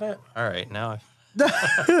out of it? All right, now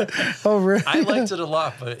Oh, really? I liked it a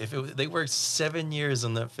lot, but they worked 7 years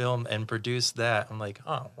on that film and produced that, I'm like,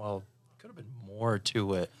 well, could have been more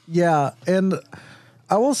to it. Yeah, and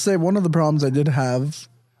I will say one of the problems I did have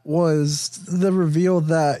was the reveal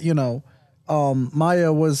that,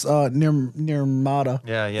 Maya was Nirmata.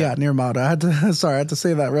 Yeah, Nirmata. I had to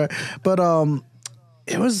say that right. But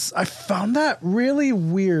I found that really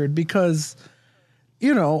weird because,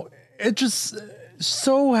 it just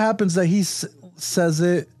so happens that he says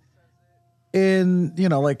it in,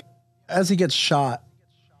 as he gets shot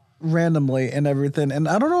randomly and everything. And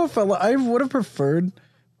I don't know if I would have preferred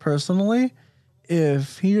personally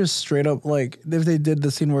if he just straight up, if they did the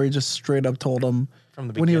scene where he just straight up told him from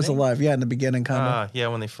the beginning? When he was alive. Yeah, in the beginning, kind of. Yeah,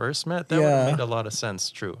 when they first met, that would have made a lot of sense.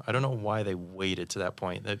 True. I don't know why they waited to that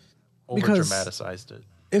point. They over-dramatized it.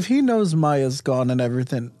 If he knows Maya's gone and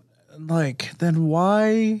everything, then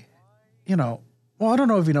why, well, I don't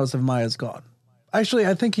know if he knows if Maya's gone. Actually,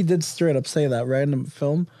 I think he did straight up say that, right, in the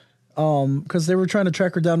film, because they were trying to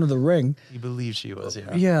track her down to the ring. He believed she was,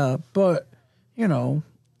 yeah. Yeah, but,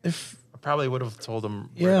 if... I probably would have told him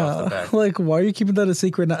right off the bat. Why are you keeping that a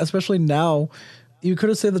secret now? Especially now, you could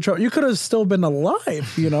have saved the trouble. You could have still been alive,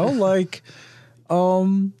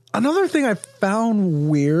 Another thing I found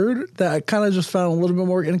weird that I kind of just found a little bit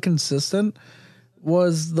more inconsistent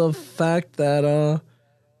was the fact that,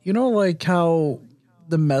 how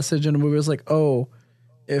the message in the movie was like, oh,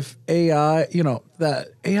 if AI, that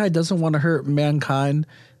AI doesn't want to hurt mankind,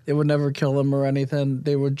 they would never kill them or anything.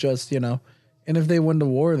 They would just, and if they win the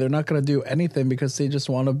war, they're not going to do anything because they just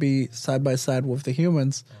want to be side by side with the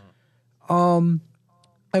humans.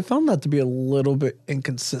 I found that to be a little bit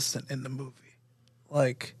inconsistent in the movie.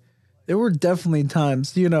 There were definitely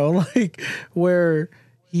times, where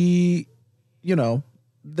he,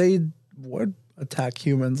 they would attack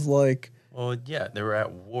humans. Well, yeah, they were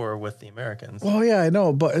at war with the Americans. Well, yeah, I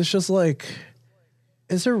know, but it's just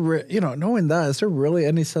is there, knowing that, is there really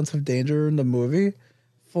any sense of danger in the movie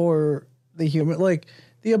for the human?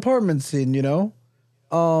 The apartment scene, if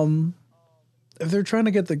they're trying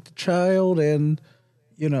to get the child and,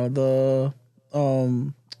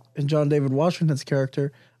 and John David Washington's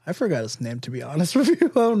character, I forgot his name, to be honest with you.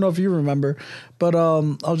 I don't know if you remember, but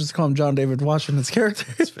I'll just call him John David Washington's character.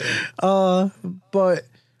 That's fair. But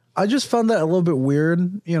I just found that a little bit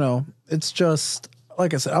weird. It's just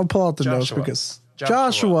like I said, I'll pull out the notes Joshua. because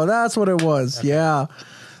Joshua. that's what it was. Okay. Yeah.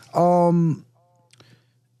 And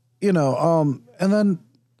then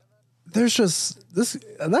there's just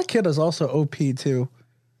that kid is also OP too.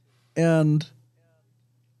 And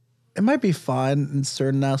it might be fine in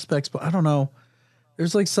certain aspects, but I don't know.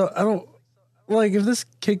 There's like, so I don't like if this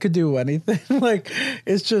kid could do anything, like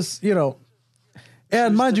it's just,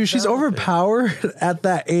 and mind you, she's overpowered at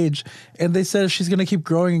that age, and they said she's going to keep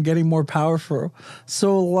growing and getting more powerful.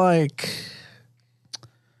 So like,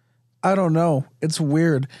 I don't know. It's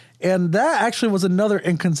weird. And that actually was another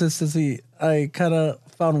inconsistency I kind of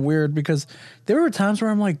found weird because there were times where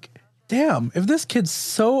I'm like, damn, if this kid's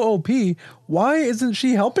so OP, why isn't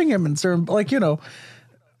she helping him in certain,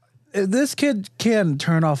 this kid can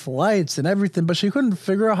turn off lights and everything, but she couldn't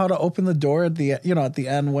figure out how to open the door at the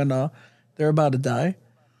end when they're about to die.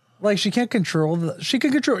 Like she can't control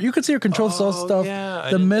you could see her control stuff,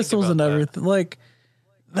 the missiles and everything. Like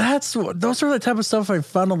those are the type of stuff I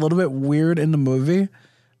found a little bit weird in the movie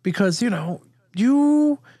because,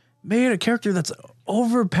 you made a character that's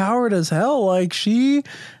overpowered as hell. Like she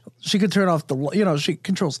could turn off she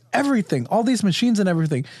controls everything, all these machines and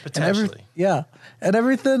everything. Potentially. And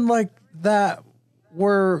everything like that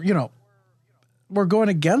we're going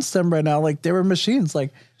against them right now. Like they were machines.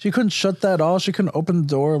 Like she couldn't shut that off. She couldn't open the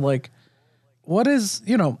door. Like what is,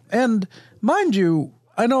 and mind you,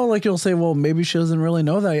 I know like you'll say, well, maybe she doesn't really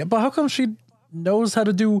know that yet, but how come she knows how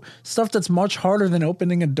to do stuff that's much harder than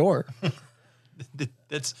opening a door?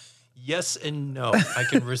 That's yes and no. I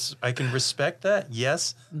can respect that.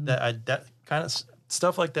 Yes, that kind of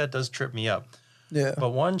stuff like that does trip me up. Yeah. But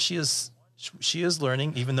one, she is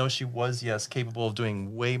learning, even though she was capable of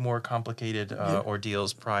doing way more complicated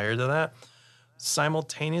ordeals prior to that.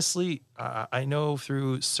 Simultaneously, I know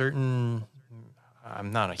through certain.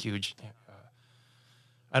 I'm not a huge.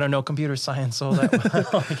 I don't know computer science all that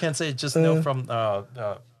well. I can't say. Just know from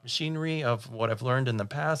machinery of what I've learned in the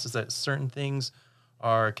past is that certain things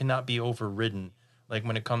cannot be overridden. Like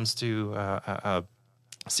when it comes to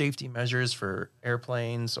safety measures for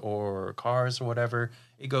airplanes or cars or whatever,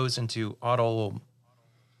 it goes into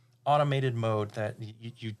automated mode that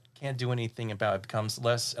you can't do anything about. It becomes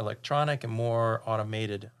less electronic and more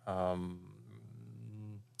automated. Like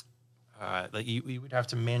you would have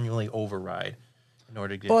to manually override in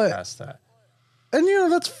order to get past that. And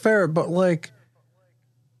that's fair, but like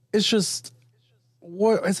it's just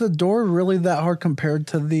what is the door really that hard compared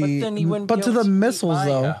to the to the missiles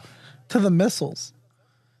though? To the missiles.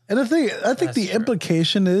 And I think the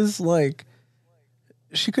implication is like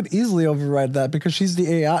she could easily override that because she's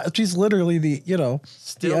the AI. She's literally the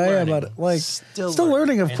still the AI learning. about it. Like still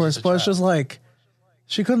learning, of course, but it's just like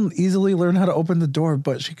she couldn't easily learn how to open the door,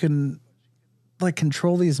 but she can like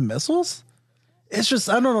control these missiles. It's just,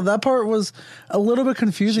 I don't know. That part was a little bit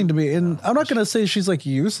confusing to me. And I'm not going to say she's like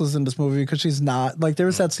useless in this movie because she's not. Like there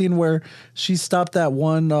was that scene where she stopped that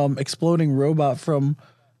one exploding robot from,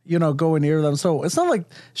 going near them. So it's not like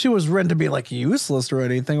she was written to be like useless or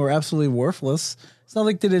anything or absolutely worthless. It's not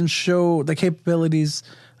like they didn't show the capabilities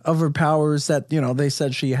of her powers that, they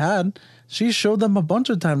said she had. She showed them a bunch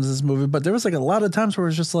of times in this movie, but there was like a lot of times where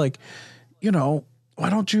it's just like, why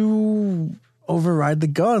don't you override the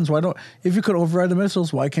guns? If you could override the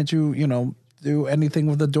missiles, why can't you, do anything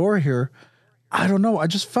with the door here? I don't know. I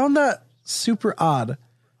just found that super odd.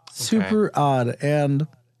 Super odd. And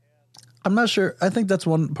I'm not sure. I think that's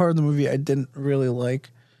one part of the movie I didn't really like.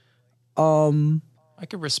 I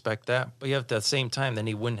could respect that, but at the same time, then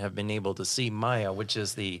he wouldn't have been able to see Maya, which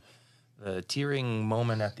is the tearing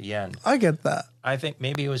moment at the end. I get that. I think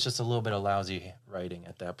maybe it was just a little bit of lousy writing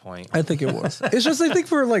at that point. I think it was. It's just, I think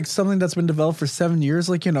for like something that's been developed for 7 years,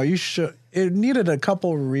 like, it needed a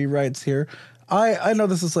couple rewrites here. I know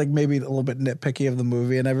this is like maybe a little bit nitpicky of the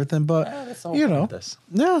movie and everything, but that's the whole point of this.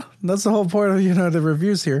 Yeah, that's the whole point of the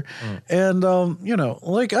reviews here. And but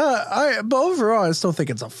overall, I still think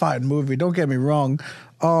it's a fine movie. Don't get me wrong.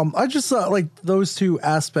 I just thought like those two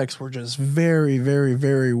aspects were just very, very,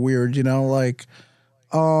 very weird. It's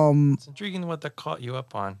intriguing what that caught you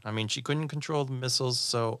up on. I mean, she couldn't control the missiles,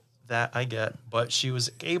 so that I get, but she was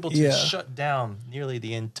able to shut down nearly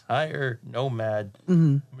the entire Nomad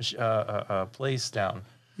place down.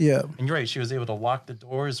 Yeah. And you're right, she was able to lock the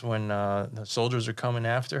doors when the soldiers were coming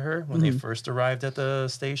after her when they first arrived at the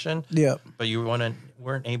station. Yeah. But you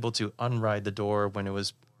weren't able to unride the door when it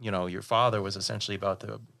was, your father was essentially about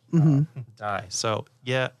to die. So,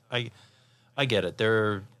 yeah, I get it.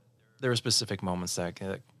 There are specific moments that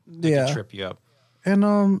can trip you up. And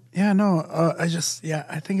I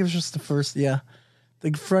think it was just the first, the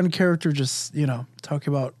friend character just,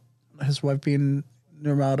 talking about his wife being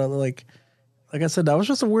Nirmata, like like I said, that was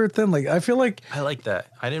just a weird thing. Like, I feel like I like that.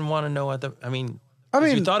 I didn't want to know what the. I mean,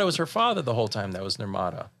 you thought it was her father the whole time. That was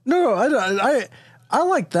Nirmata. No, I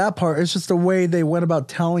like that part. It's just the way they went about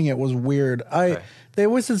telling it was weird. They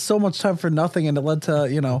wasted so much time for nothing, and it led to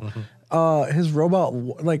his robot,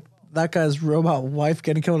 like that guy's robot wife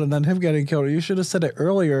getting killed, and then him getting killed. You should have said it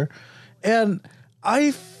earlier. And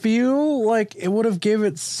I feel like it would have gave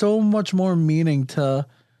it so much more meaning to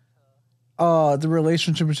the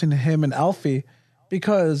relationship between him and Alfie,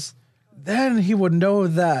 because then he would know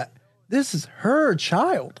that this is her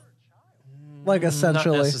child. Like,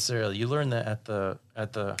 essentially. Not necessarily. You learn that at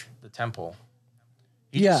the temple.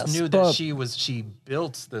 You just knew that she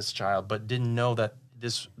built this child, but didn't know that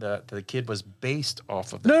the kid was based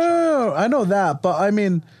off of that child. No, I know that, but I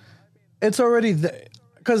mean, it's already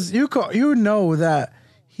because you know that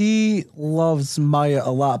he loves Maya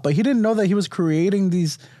a lot, but he didn't know that he was creating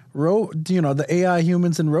these the AI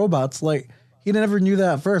humans and robots. Like, he never knew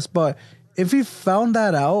that at first, but if he found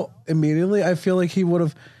that out immediately, I feel like he would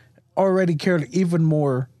have already cared even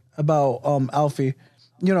more about Alfie,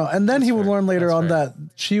 and then he would learn later on that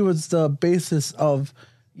she was the basis of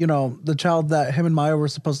the child that him and Maya were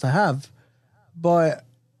supposed to have. But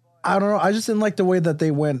I don't know, I just didn't like the way that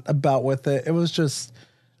they went about with it. It was just,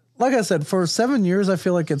 like I said, for 7 years I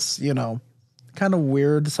feel like it's kind of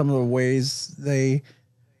weird, some of the ways they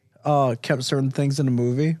kept certain things in the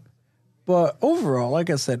movie. But overall, like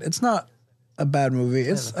I said, it's not a bad movie.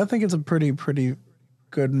 I think it's a pretty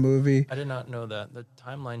good movie. I did not know that. The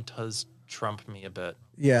timeline does trump me a bit.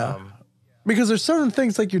 Yeah. Because there's certain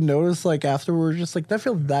things like you notice like afterwards, just like that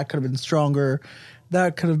could have been stronger.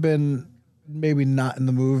 That could have been maybe not in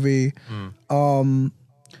the movie.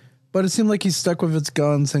 But it seemed like he stuck with its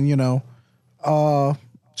guns and,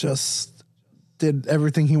 just did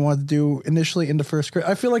everything he wanted to do initially in the first script.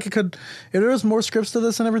 I feel like if there was more scripts to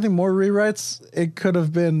this and everything, more rewrites, it could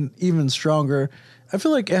have been even stronger. I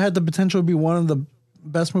feel like it had the potential to be one of the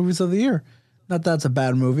best movies of the year. Not that it's a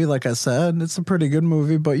bad movie, like I said. It's a pretty good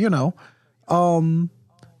movie, but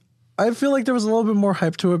I feel like there was a little bit more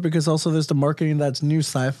hype to it because also there's the marketing that's new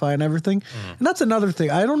sci-fi and everything. And that's another thing.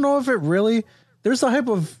 I don't know if it really, there's the hype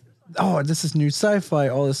of, this is new sci-fi,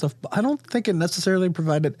 all this stuff, but I don't think it necessarily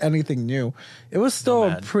provided anything new. It was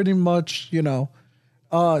still pretty much,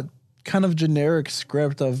 kind of generic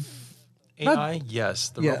script of AI, yes.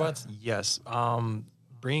 The robots, yes.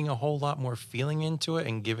 Bringing a whole lot more feeling into it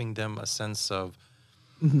and giving them a sense of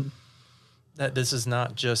that this is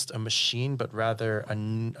not just a machine, but rather a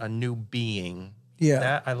new being. Yeah,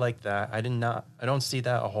 that I like that. I don't see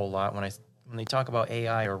that a whole lot when they talk about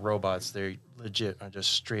AI or robots. They're legit are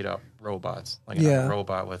just straight up robots. Like a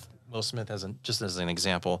robot with Will Smith as an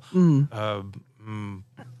example. You're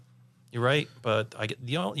right, but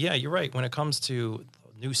you're right. When it comes to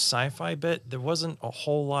new sci-fi bit, there wasn't a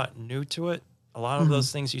whole lot new to it. A lot of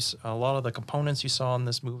those things a lot of the components you saw in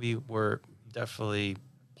this movie were definitely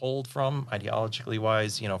pulled from ideologically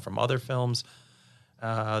wise, from other films.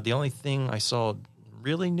 The only thing I saw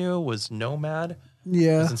really new was Nomad.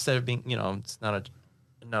 Yeah. Instead of being, it's not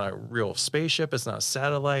a real spaceship, it's not a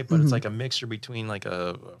satellite, but it's like a mixture between like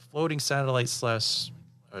a floating satellite /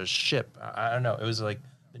 a ship. I don't know. It was like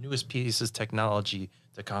the newest piece of technology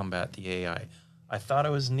to combat the AI. I thought it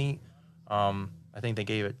was neat. I think they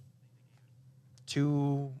gave it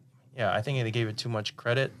too much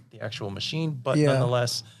credit, the actual machine, but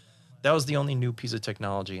nonetheless, that was the only new piece of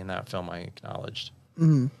technology in that film I acknowledged.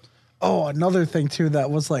 Oh, another thing too that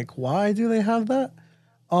was like, why do they have that?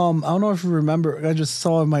 I don't know if you remember. I just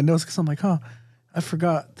saw in my notes because I'm like, I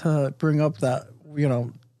forgot to bring up that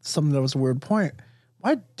something that was a weird point.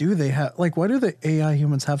 Why do the AI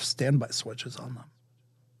humans have standby switches on them?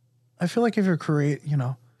 I feel like if you're creating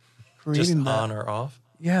just that, on or off.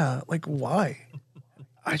 Yeah, like why?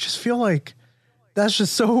 I just feel like that's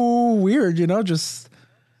just so weird, just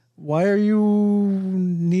why are you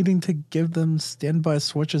needing to give them standby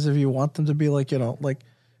switches if you want them to be like, like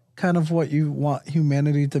kind of what you want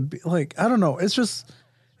humanity to be like? I don't know. It's just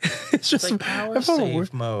like power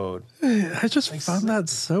save mode. I just found that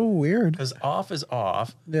so weird. Because off is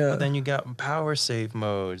off, but then you got power save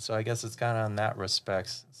mode. So I guess it's kind of in that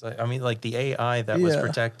respects. So, I mean, like the AI that was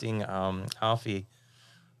protecting Alfie,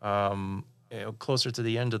 closer to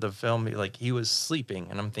the end of the film, like he was sleeping,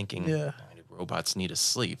 and I'm thinking, robots need to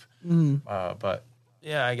sleep. But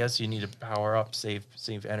yeah, I guess you need to power up, save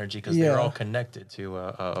energy because they're all connected to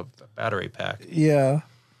a battery pack. Yeah.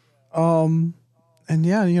 And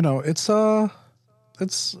it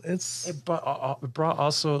brought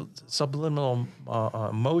also subliminal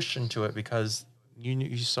emotion to it because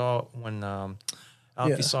you saw when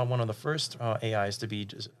Alfie saw one of the first AIs to be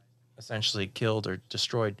just essentially killed or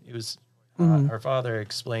destroyed. It was her father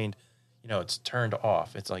explained, it's turned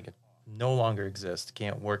off. It's like it no longer exists,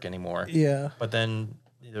 can't work anymore. Yeah. But then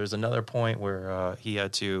there was another point where he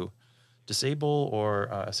had to disable or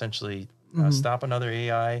essentially stop another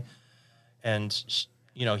AI, and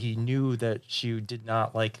he knew that she did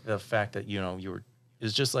not like the fact that you were. It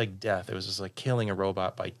was just like death. It was just like killing a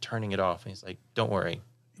robot by turning it off. And he's like, "Don't worry,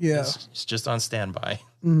 it's just on standby."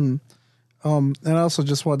 And I also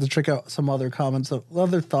just wanted to check out some other comments of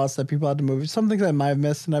other thoughts that people had to movie. Some things I might have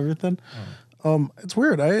missed and everything. It's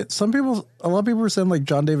weird. A lot of people were saying like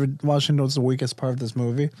John David Washington was the weakest part of this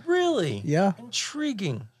movie. Really? Yeah.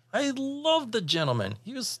 Intriguing. I love The Gentleman.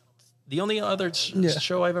 He was the only other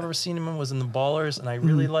show I've ever seen him in was in The Ballers, and I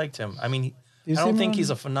really liked him. I mean, I don't think he's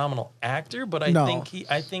a phenomenal actor, but I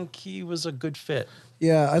think he was a good fit.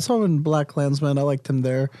 Yeah, I saw him in Black Klansman. I liked him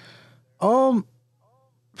there. Out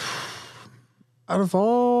of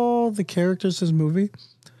all the characters in this movie,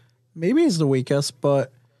 maybe he's the weakest,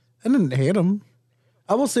 but I didn't hate him.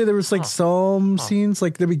 I will say there was like some scenes,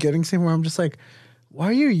 like the beginning scene, where I'm just like, why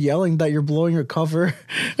are you yelling that you're blowing your cover?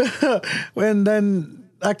 And then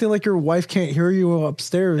acting like your wife can't hear you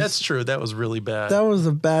upstairs. That's true. That was really bad. That was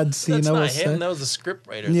a bad scene. That's not him. That was the script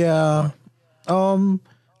writer. Yeah.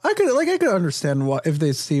 I could understand why, if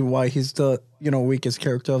they see why he's the weakest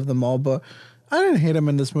character of them all, but I didn't hate him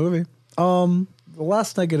in this movie. The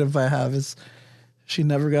last negative I have is she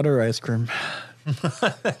never got her ice cream.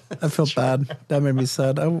 I felt bad. That made me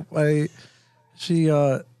sad. She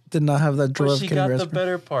did not have that joy of she getting got her ice the cream.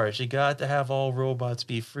 better part. She got to have all robots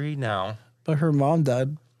be free now. But her mom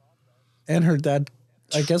died, and her dad.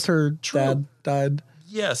 I guess her dad died.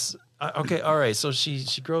 Yes. Okay. All right. So she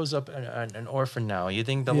grows up an orphan now. You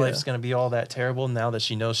think the life's going to be all that terrible now that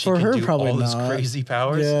she knows she can do all these crazy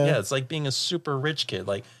powers? Yeah. It's like being a super rich kid.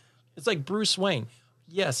 Like it's like Bruce Wayne.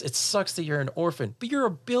 Yes, it sucks that you're an orphan, but you're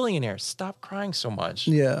a billionaire. Stop crying so much.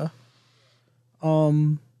 Yeah.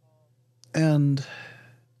 And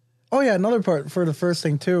another part for the first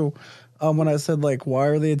thing too. When I said like, why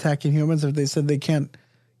are they attacking humans? If they said they can't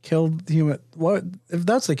kill human, what if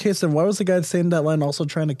that's the case? Then why was the guy saying that line also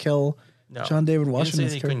trying to kill John David Washington? He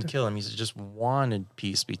didn't say they couldn't kill him. He just wanted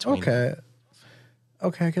peace between them.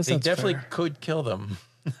 Okay, I guess they that's definitely fair. could kill them.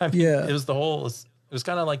 I mean, it was the whole. It was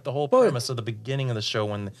kind of like the whole premise of the beginning of the show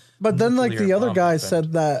when. But then, like the other guy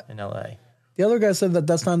said that in L.A. The other guy said that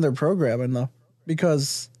that's not in their programming though,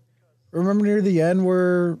 because remember near the end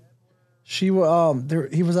where he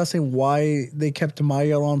was asking why they kept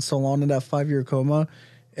Maya on so long in that 5-year coma,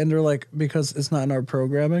 and they're like, because it's not in our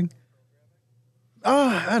programming.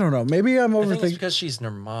 I don't know. Maybe I'm overthinking. I think it's because she's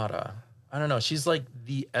Nirmata. I don't know. She's like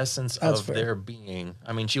the essence of their being.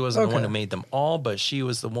 I mean, she wasn't the one who made them all, but she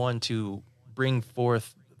was the one to bring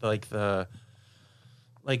forth the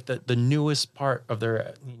newest part of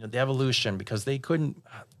their the evolution, because they couldn't.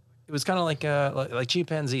 It was kind of like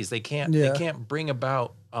chimpanzees. They can't bring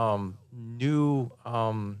about new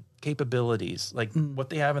capabilities. Like what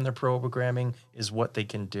they have in their programming is what they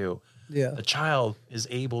can do. Yeah, the child is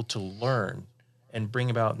able to learn and bring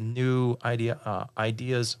about new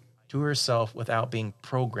ideas to herself without being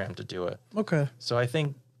programmed to do it. Okay. So I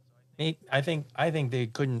think they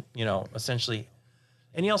couldn't, essentially.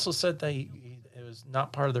 And he also said that it was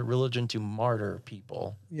not part of their religion to martyr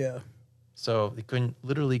people. Yeah. So they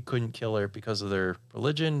couldn't kill her because of their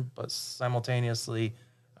religion, but simultaneously,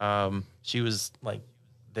 she was like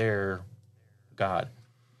their god.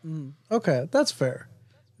 Okay, that's fair.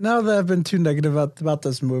 Now that I've been too negative about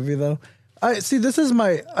this movie, though, I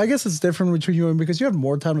guess it's different between you and me because you have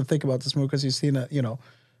more time to think about this movie because you've seen it,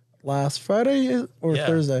 last Friday or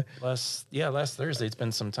Thursday. Last Thursday. It's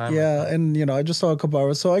been some time. Yeah, and I just saw a couple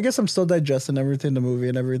hours, so I guess I'm still digesting everything, the movie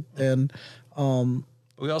and everything.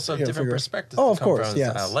 We also have different perspectives. Oh, of course,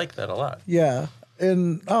 yes. I like that a lot. Yeah,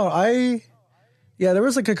 and there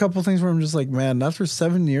was like a couple things where I'm just like, man, after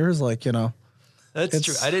 7 years, That's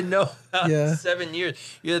true. I didn't know. 7 years.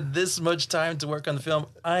 You had this much time to work on the film.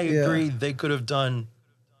 I agree. They could have done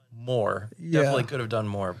more. Definitely could have done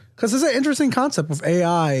more. Because it's an interesting concept with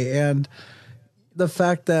AI and the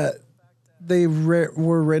fact that they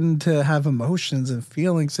were written to have emotions and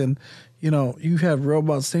feelings, and you have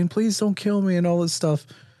robots saying, "Please don't kill me," and all this stuff.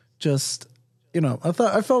 Just I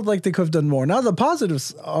felt like they could have done more. Now the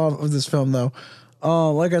positives of this film, though,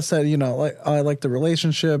 like I said, I like the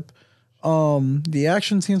relationship. The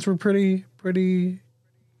action scenes were pretty.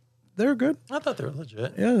 They were good. I thought they were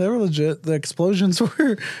legit. Yeah, they were legit. The explosions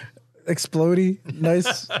were explodey,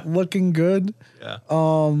 nice, looking good. Yeah.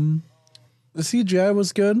 The CGI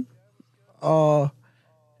was good. The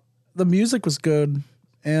music was good,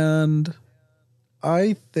 and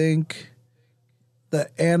I think the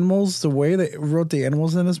animals, the way they wrote the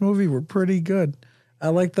animals in this movie were pretty good. I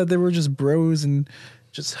like that they were just bros and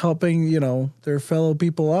just helping, their fellow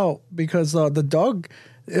people out because the dog,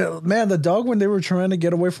 the dog when they were trying to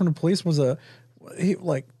get away from the police was that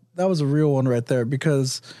was a real one right there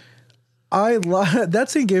because that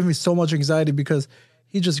scene gave me so much anxiety because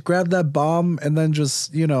he just grabbed that bomb and then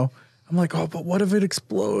just, I'm like, oh, but what if it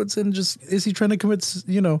explodes? And just, is he trying to commit,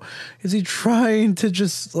 is he trying to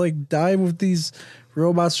just like die with these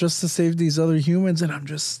robots just to save these other humans? And I'm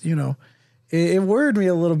just, it worried me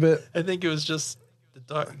a little bit. I think it was just the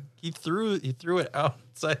dog. He threw it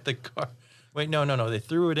outside the car. Wait, no. They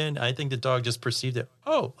threw it in. I think the dog just perceived it.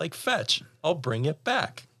 Oh, like fetch. I'll bring it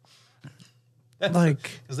back.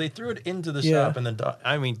 Because they threw it into the shop and the dog.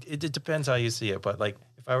 I mean, it depends how you see it, but like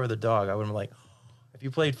if I were the dog, I would be like, if you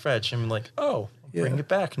played fetch, I'm like, oh, I'll bring it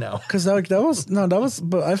back now. Because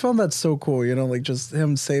but I found that so cool. Like just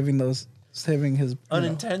him saving his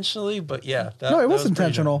unintentionally, but yeah. It was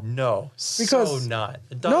intentional. No, because so not.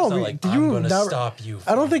 The dog's not like, I'm going to stop you.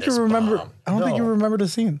 I don't think you remember. Bomb. I don't think you remember the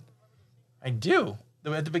scene. I do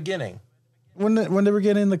at the beginning when they were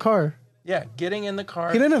getting in the car. Yeah, getting in the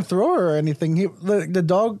car. He didn't throw her or anything. The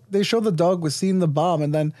dog. They showed the dog was seeing the bomb,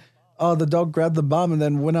 and then the dog grabbed the bomb and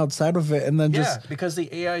then went outside with it, and then because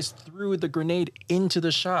the AIs threw the grenade into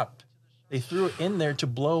the shop. They threw it in there to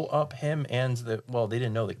blow up him and they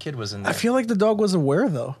didn't know the kid was in there. I feel like the dog was aware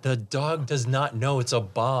though. The dog does not know it's a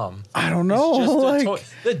bomb. I don't know.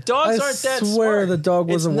 The dogs aren't that smart. I swear the dog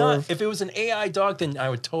was aware. If it was an AI dog, then I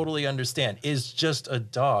would totally understand. It's just a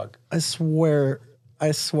dog. I swear.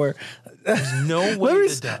 There's no way.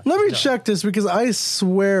 Let me check this because I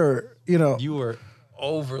swear, You were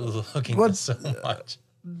overlooking this so much.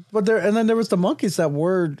 But there was the monkeys that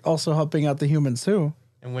were also helping out the humans too.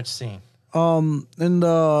 In which scene? In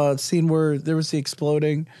the scene where there was the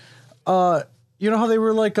exploding, you know how they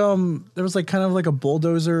were like, there was like kind of like a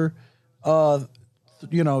bulldozer, trying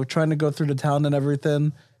to go through the town and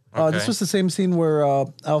everything. This was the same scene where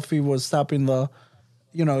Alfie was stopping the,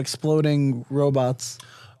 exploding robots.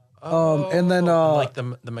 And then like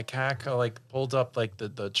the macaque like pulled up like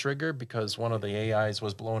the trigger because one of the AIs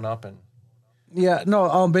was blown up and. Yeah,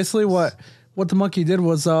 no. Basically, what the monkey did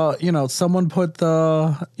was, someone put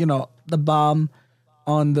the bomb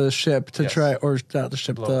on the ship to try, or not the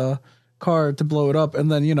ship, the car to blow it up,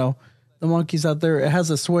 and then the monkey's out there. It has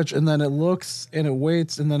a switch, and then it looks and it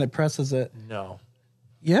waits, and then it presses it. No.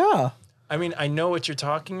 Yeah. I mean, I know what you're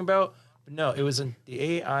talking about, but no, it wasn't the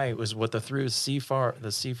AI. It was what threw the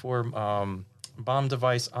C4 bomb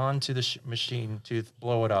device onto the machine to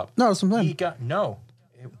blow it up. No, that's what I'm saying.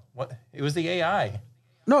 It was the AI.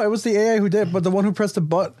 No, it was the AI who did, but the one who pressed the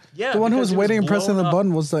button, the one who was waiting and pressing the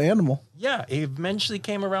button was the animal. Yeah, it eventually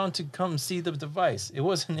came around to come see the device. It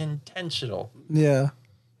wasn't intentional. Yeah.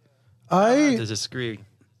 I disagree.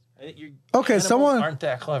 Okay, someone aren't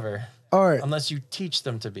that clever. All right. Unless you teach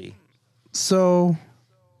them to be. So,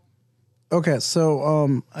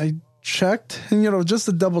 I checked, and just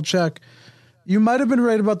to double check, you might have been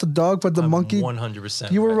right about the dog, but the monkey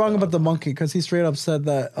 100%. You were wrong about the monkey because he straight up said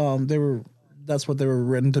that that's what they were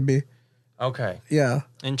written to be. Okay. Yeah.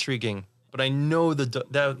 Intriguing. But I know the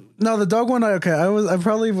dog one. I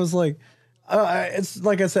probably was like, it's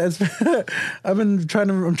like I said, I'm trying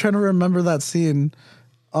to remember that scene.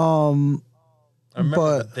 I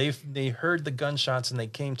remember they heard the gunshots and they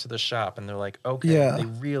came to the shop and they're like, okay. Yeah. They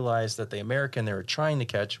realized that the American they were trying to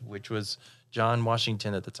catch, which was John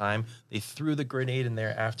Washington at the time, they threw the grenade in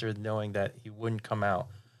there after knowing that he wouldn't come out.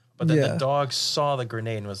 But then the dog saw the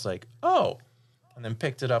grenade and was like, oh, and then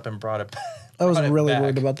picked it up and brought it back. I was really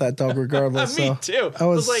worried about that dog regardless. Me too. I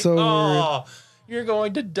was like, so worried. You're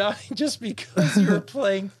going to die just because you were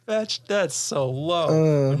playing fetch? That's so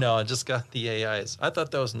low. No, I just got the AIs. I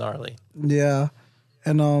thought that was gnarly. Yeah.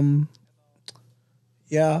 And,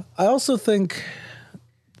 I also think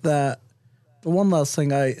that the one last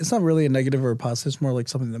thing it's not really a negative or a positive, it's more like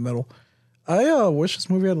something in the middle. I wish this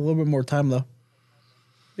movie had a little bit more time though.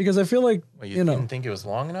 Because I feel like, you didn't think it was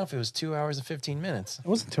long enough? It was 2 hours and 15 minutes. It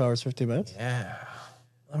wasn't 2 hours, 15 minutes. Yeah.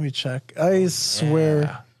 Let me check. I swear.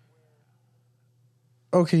 Yeah.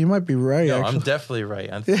 Okay, you might be right. No, actually. I'm definitely right.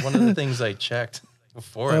 One of the things I checked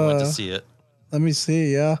before I went to see it. Let me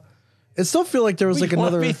see. Yeah. It still feel like there was like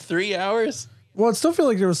another. Want me 3 hours? Well, it still feel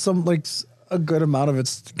like there was some a good amount of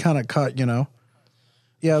it's kind of cut, Yeah,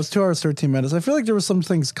 it was 2 hours, 13 minutes. I feel like there was some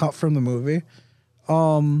things cut from the movie.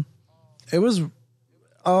 It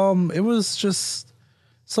was just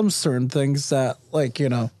some certain things that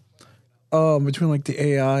between like the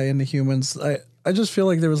AI and the humans, I just feel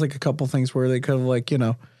like there was like a couple things where they could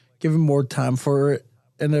have given more time for it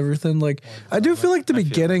and everything. Like I do feel like the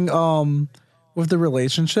beginning, with the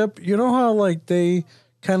relationship, you know how like they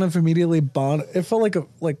kind of immediately bond. It felt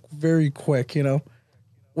like very quick, you know,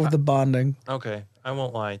 with the bonding. Okay, I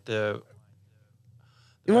won't lie. The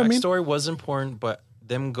You know what I mean? backstory was important, but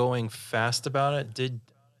them going fast about it did.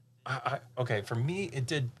 Okay, for me, it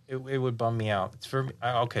did. It would bum me out. It's for me.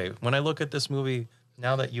 Okay, when I look at this movie,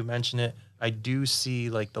 now that you mention it, I do see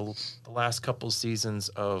like the last couple seasons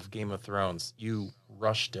of Game of Thrones. You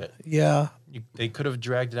rushed it. Yeah. They could have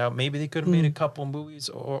dragged it out. Maybe they could have made a couple movies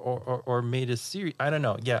or made a series. I don't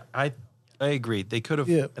know. Yeah, I agree. They could have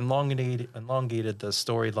elongated the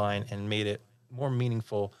storyline and made it more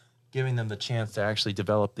meaningful, giving them the chance to actually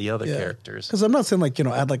develop the other characters. Because I'm not saying like, you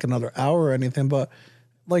know, add like another hour or anything, but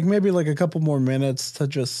like maybe like a couple more minutes to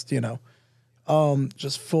just, you know,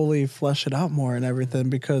 just fully flesh it out more and everything,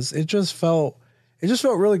 because it just felt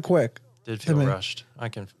really quick. Did feel rushed.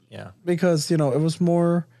 Because, you know, it was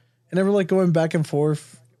more, and they were like going back and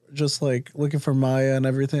forth, just like looking for Maya and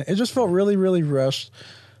everything. It just felt really, really rushed.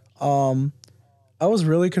 I was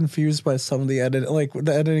really confused by some of the like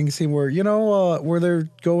the editing scene where, you know, where they're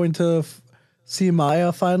going to see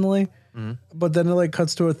Maya finally, but then it like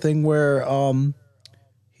cuts to a thing where,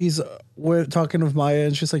 he's talking with Maya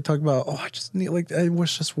and she's like talking about, I just need, like, I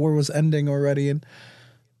wish this war was ending already. And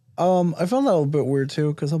I found that a little bit weird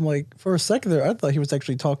too, because I'm like, for a second there, I thought he was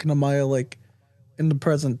actually talking to Maya like in the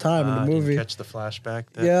present time in the movie. Didn't catch the flashback.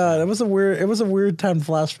 It was a weird time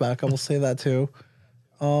flashback. I will say that too.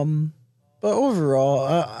 But overall,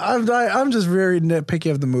 I'm just very nitpicky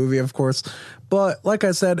of the movie, of course. But like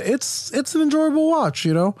I said, it's an enjoyable watch.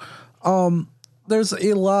 You know, there's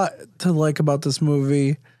a lot to like about this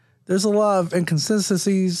movie. There's a lot of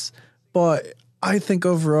inconsistencies, but I think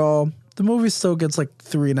overall the movie still gets like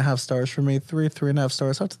 3.5 stars for me. 3.5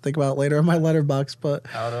 stars. I have to think about it later in my letterbox, but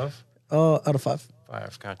Out of 5.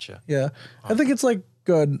 5, gotcha. Yeah, I think it's like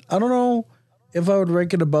good. I don't know if I would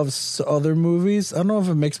rank it above other movies. I don't know if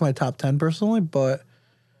it makes my top 10 personally, but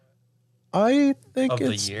I think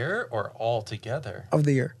it's the year or all together of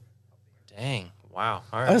the year. Dang. Wow.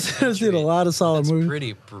 All right. I've seen a lot of solid movies.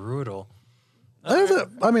 Pretty brutal.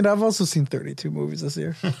 I mean, I've also seen 32 movies this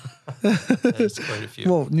year. That's quite a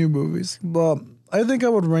few. Well, new movies. But I think I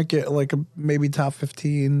would rank it like maybe top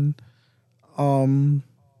 15.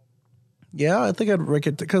 Yeah, I think I'd rank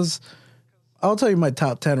it because I'll tell you my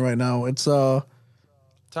top 10 right now. It's top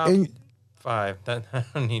 5. I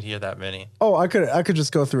don't need to hear that many. Oh, I could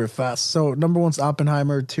just go through it fast. So number 1's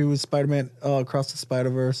Oppenheimer, 2 is Spider-Man Across the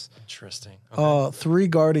Spider-Verse. Interesting. Okay. 3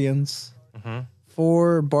 Guardians,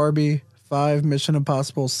 4 Barbie, 5 Mission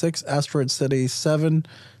Impossible, 6 Asteroid City, 7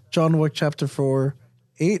 John Wick Chapter 4,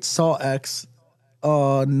 8 Saw X,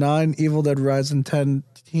 9 Evil Dead Rise, 10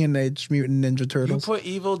 Teenage Mutant Ninja Turtles. You put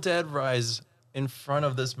Evil Dead Rise in front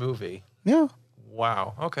of this movie. Yeah.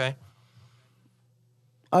 Wow. Okay.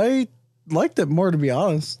 I liked it more, to be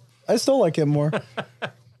honest. I still like it more.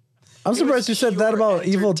 I'm surprised you said that about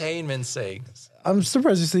Evil. Entertainment's sake. I'm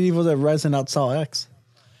surprised you said Evil Dead Rise and not Saw X.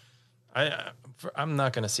 I'm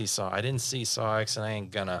not gonna see Saw. I didn't see Saw X, and I ain't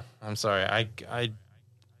gonna. I'm sorry. I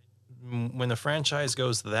when the franchise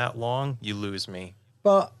goes that long, you lose me.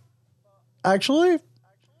 But actually,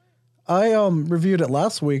 I reviewed it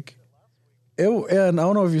last week. And I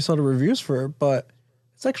don't know if you saw the reviews for it, but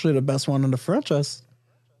it's actually the best one in the franchise.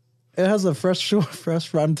 It has a fresh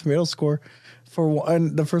Rotten Tomato score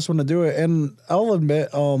and the first one to do it. And I'll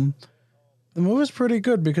admit, the movie's pretty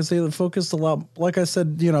good because they focused a lot. Like I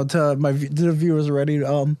said, you know, to the viewers already,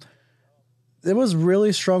 it was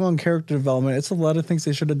really strong on character development. It's a lot of things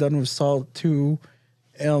they should have done with Saw 2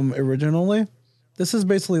 originally. This is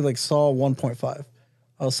basically like Saw 1.5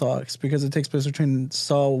 of Saw X because it takes place between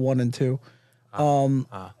Saw 1 and 2. And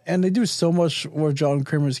they do so much with John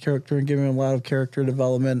Kramer's character and giving him a lot of character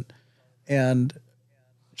development and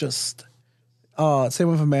just same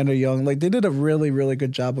with Amanda Young. Like they did a really, really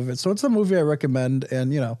good job of it. So it's a movie I recommend.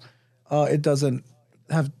 And, you know,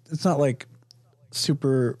 it's not like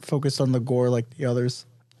super focused on the gore like the others.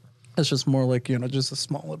 It's just more like, you know, just a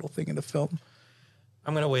small little thing in the film.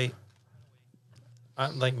 I'm going to wait.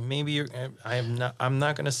 I'm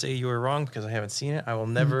not going to say you were wrong because I haven't seen it. I will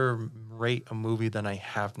never rate a movie that I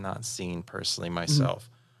have not seen personally myself.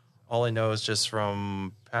 All I know is just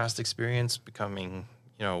from past experience becoming,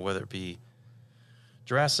 you know, whether it be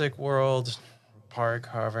Jurassic World, Park,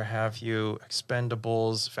 however have you,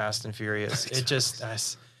 Expendables, Fast and Furious.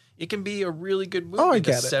 It can be a really good movie. Oh, I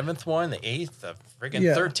the get it. 7th one, the 8th, the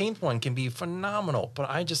friggin' 13th one can be phenomenal. But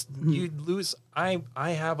I just, you lose. I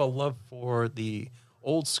have a love for the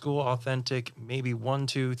old school, authentic, maybe 1,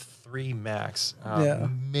 2, 3 max.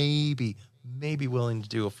 Maybe willing to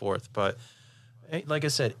do a fourth, but like I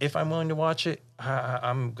said, if I'm willing to watch it,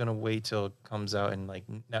 I'm gonna wait till it comes out in like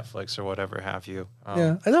Netflix or whatever have you.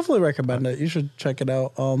 I definitely recommend it. You should check it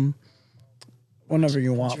out whenever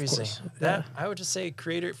you want, of course. That I would just say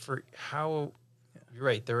creator for how you're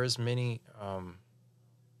right. There is many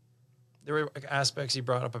there were aspects you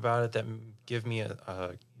brought up about it that give me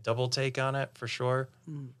a double take on it for sure.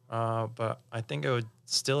 But I think I would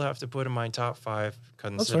still have to put in my top 5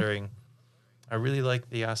 considering. I really like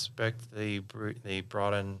the aspect they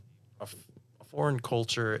brought in a foreign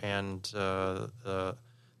culture and the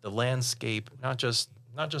landscape, not just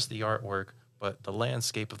the artwork, but the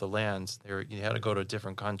landscape of the lands. You had to go to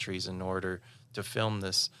different countries in order to film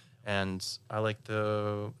this, and I like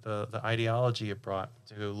the ideology it brought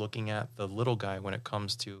to looking at the little guy when it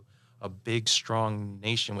comes to a big, strong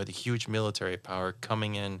nation with a huge military power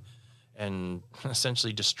coming in and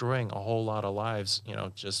essentially destroying a whole lot of lives,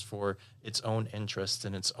 just for its own interest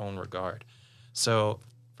in its own regard. So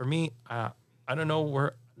for me, I don't know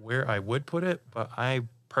where I would put it, but I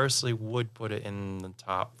personally would put it in the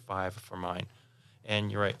top 5 for mine.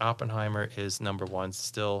 And you're right, Oppenheimer is number 1,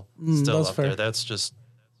 still up there. That's just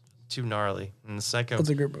too gnarly. And the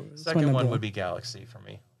second one would be Galaxy for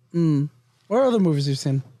me. What are other movies you've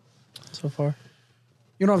seen so far?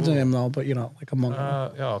 You don't have to name them all, but like among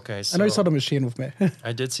them. Okay. So I know you saw The Machine with me.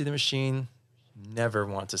 I did see The Machine. Never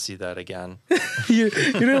want to see that again. you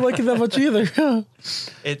didn't like it that much either.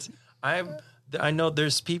 I know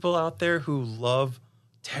there's people out there who love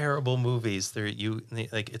terrible movies.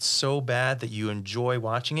 It's so bad that you enjoy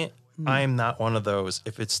watching it. I am not one of those.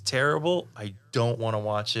 If it's terrible, I don't want to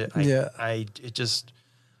watch it.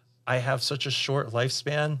 I have such a short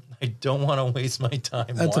lifespan. I don't want to waste my time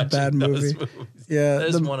That's watching a bad those movie. movies. Yeah. That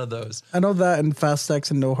is one of those. I know that and Fast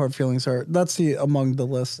Sex and No Hard Feelings that's among the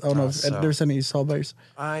list. I don't know if there's any you saw by yourself.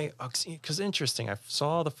 Because interesting, I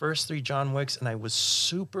saw the first 3 John Wicks and I was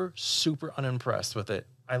super, super unimpressed with it.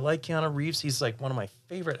 I like Keanu Reeves. He's like one of my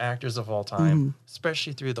favorite actors of all time,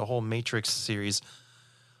 especially through the whole Matrix series.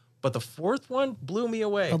 But the 4th one blew me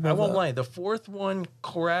away. I won't lie. The 4th one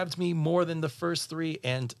grabbed me more than the first 3,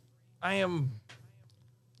 and I am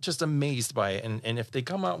just amazed by it. And if they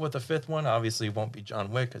come out with a 5th one, obviously it won't be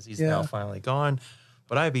John Wick because he's now finally gone.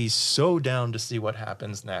 But I'd be so down to see what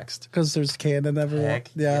happens next. Because there's canon everywhere. Heck,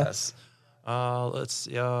 yes. Let's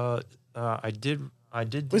see. I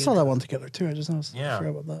did. We saw that one together too. I forgot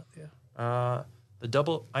about that. Yeah.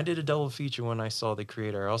 I did a double feature when I saw The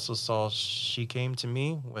Creator. I also saw She Came to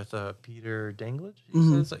Me with Peter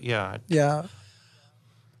Dinklage. Yeah.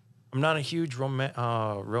 I'm not a huge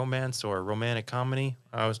romance or romantic comedy.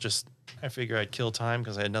 I figured I'd kill time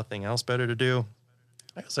because I had nothing else better to do.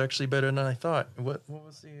 It was actually better than I thought. What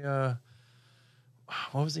was the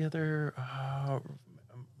other?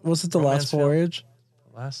 Was it The Last Voyage?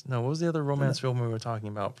 What was the other romance film we were talking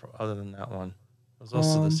about other than that one? It was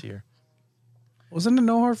also this year. Wasn't it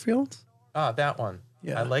No Hard Feelings? That one.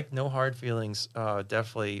 Yeah. I like No Hard Feelings.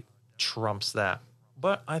 Definitely trumps that.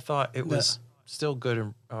 But I thought it was still good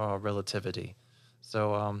in relativity.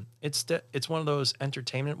 So it's one of those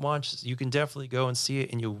entertainment watches. You can definitely go and see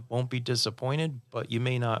it and you won't be disappointed, but you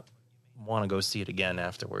may not want to go see it again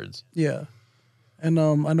afterwards. Yeah. And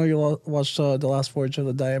I know you watched The Last Voyage of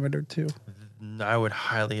the Diameter too. I would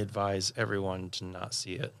highly advise everyone to not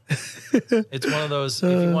see it. It's one of those,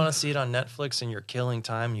 if you want to see it on Netflix and you're killing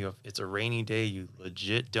time, it's a rainy day, you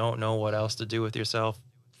legit don't know what else to do with yourself,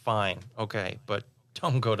 fine, okay, but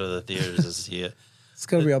don't go to the theaters to see it. It's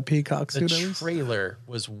going to be on Peacock soon. The trailer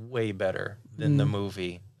was way better than the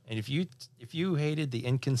movie. And if you hated the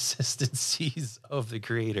inconsistencies of The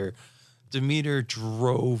Creator, Demeter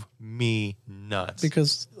drove me nuts.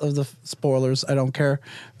 Because of the spoilers, I don't care.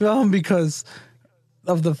 Because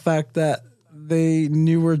of the fact that they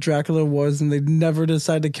knew where Dracula was and they never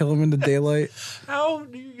decided to kill him in the daylight. How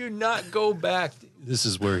do you not go back? This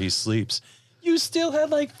is where he sleeps. You still had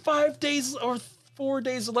like 5 days or 4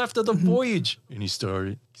 days left of the voyage. And he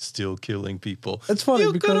started still killing people. It's funny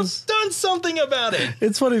you because could have done something about it.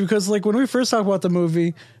 It's funny because like when we first talked about the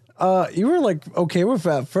movie, you were like okay with it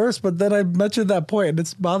at first, but then I mentioned that point and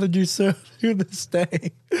it's bothered you so to this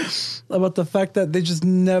day about the fact that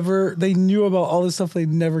they knew about all this stuff, they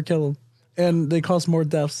never kill him. And they caused more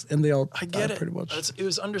deaths and they all died pretty much.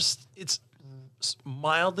 It's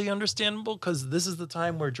mildly understandable because this is the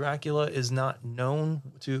time where Dracula is not known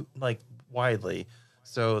to like widely.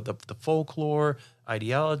 So the folklore,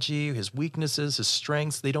 ideology, his weaknesses, his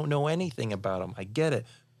strengths, they don't know anything about him. I get it.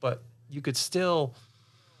 But you could still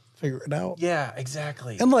figure it out. Yeah,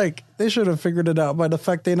 exactly. And like they should have figured it out by the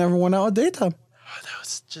fact they never went out at daytime. That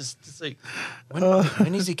was just it's like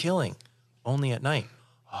when is he killing? Only at night.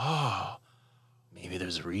 Oh, maybe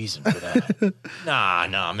there's a reason for that.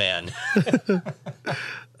 nah, man.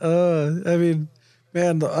 I mean,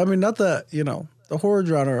 man, not that, the horror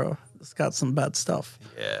genre has got some bad stuff.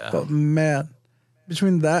 Yeah. But man,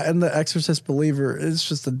 between that and the Exorcist Believer, it's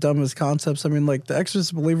just the dumbest concepts. I mean, like the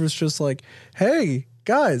Exorcist Believer is just like, hey,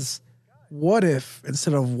 guys, what if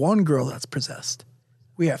instead of one girl that's possessed,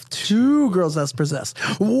 we have two girls that's possessed?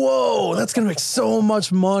 Whoa, that's going to make so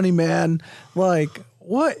much money, man. Like,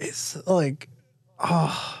 what is, like,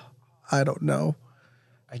 I don't know.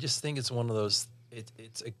 I just think it's one of those,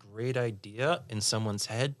 it's a great idea in someone's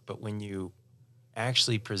head, but when you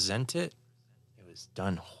actually present it, it was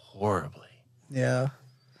done horribly. Yeah.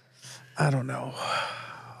 I don't know.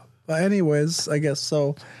 But anyways, I guess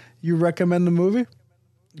so. You recommend the movie?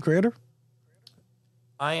 Creator?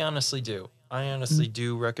 I honestly do. I honestly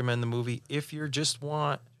do recommend the movie. If you just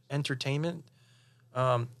want entertainment,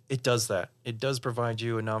 it does that. It does provide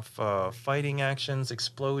you enough fighting actions,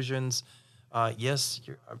 explosions. Yes,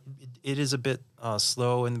 it is a bit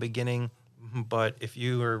slow in the beginning, but if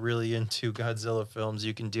you are really into Godzilla films,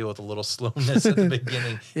 you can deal with a little slowness at the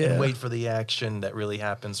beginning and wait for the action that really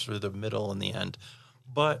happens through the middle and the end.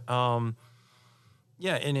 But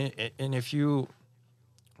yeah, and if you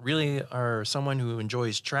really are someone who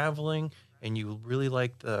enjoys traveling and you really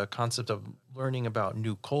like the concept of learning about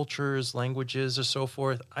new cultures, languages, or so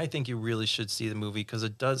forth, I think you really should see the movie because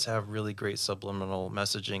it does have really great subliminal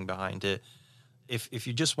messaging behind it. If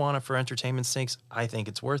you just want it for entertainment's sakes, I think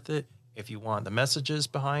it's worth it. If you want the messages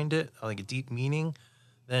behind it, like a deep meaning,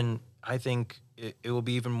 then I think it will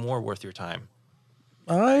be even more worth your time.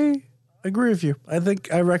 I agree with you. I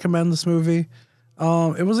think I recommend this movie.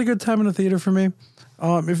 It was a good time in the theater for me.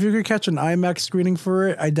 If you could catch an IMAX screening for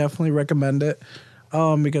it, I definitely recommend it.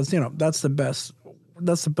 Because that's the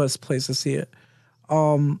best place to see it.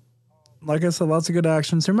 Like I said, lots of good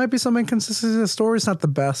actions. There might be some inconsistencies. The story's not the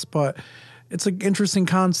best, but it's an interesting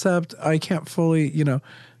concept. I can't fully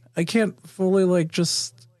like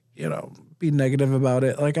just, be negative about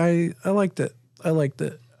it. Like I liked it.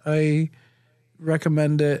 I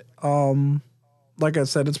recommend it. Like I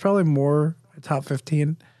said, it's probably more my top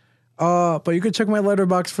 15. But you could check my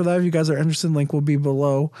letterbox for that if you guys are interested. Link will be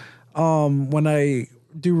below. When I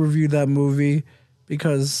do review that movie,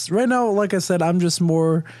 because right now, like I said, I'm just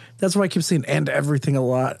more, that's why I keep saying and everything a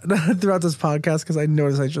lot throughout this podcast, because I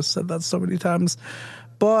noticed I just said that so many times.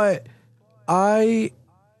 But I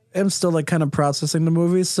am still like kind of processing the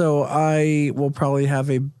movie, so I will probably have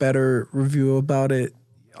a better review about it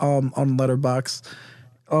on Letterboxd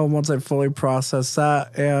once I fully process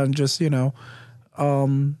that and just,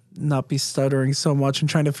 not be stuttering so much and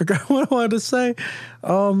trying to figure out what I wanted to say.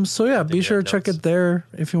 So yeah, be sure to check it there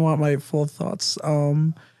if you want my full thoughts.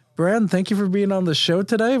 Bran, thank you for being on the show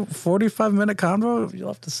today. 45-minute convo. You'll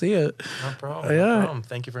have to see it. No problem. Yeah. No problem.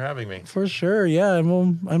 Thank you for having me. For sure. Yeah.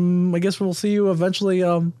 And I guess we'll see you eventually,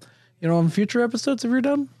 on future episodes if you're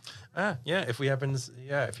done. Yeah. If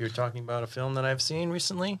you're talking about a film that I've seen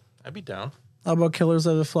recently, I'd be down. How about Killers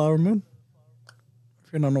of the Flower Moon?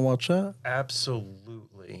 If you're not gonna watch that.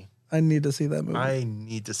 Absolutely. I need to see that movie. I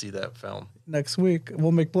need to see that film. Next week.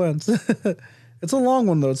 We'll make plans. It's a long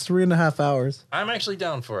one, though. It's 3.5 hours. I'm actually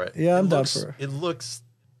down for it. Yeah, I'm down for it. It looks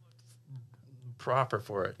proper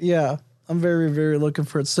for it. Yeah, I'm very, very looking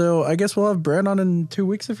for it. So I guess we'll have Bran on in 2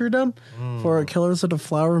 weeks if you're done for a Killers of the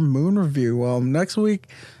Flower Moon review. Next week,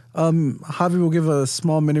 Javi will give a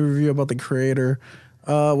small mini review about the creator.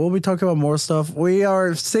 We'll be talking about more stuff. We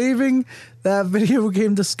are saving that video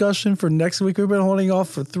game discussion for next week. We've been holding off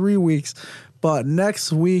for 3 weeks, but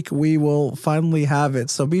next week we will finally have it.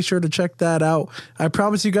 So be sure to check that out. I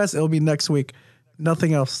promise you guys it'll be next week.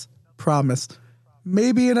 Nothing else. Promise.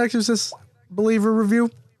 Maybe an Exorcist Believer review.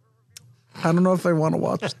 I don't know if I want to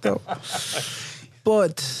watch it though,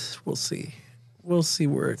 but we'll see. We'll see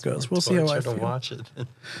where it goes. We'll see how I feel. Watch it.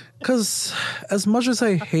 Because as much as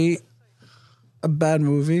I hate a bad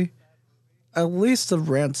movie, at least the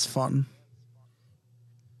rant's fun.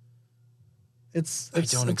 I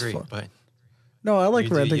don't agree, fun. But no, I like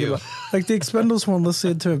ranting about like the Expendables one.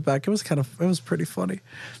 Listening to it back, it was pretty funny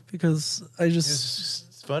because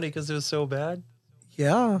it's funny because it was so bad.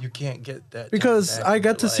 Yeah, you can't get that because I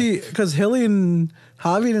got to see because Hilly and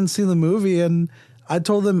Javi didn't see the movie and I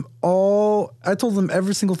told them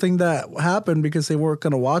every single thing that happened because they weren't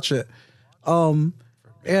going to watch it. And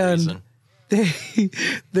reason.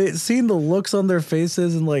 they seen the looks on their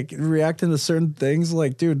faces and like reacting to certain things.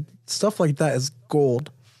 Like, dude, stuff like that is gold,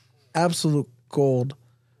 absolute gold.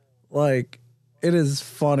 Like, it is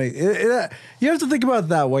funny. You have to think about it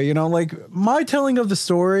that way, you know? Like, my telling of the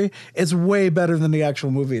story is way better than the actual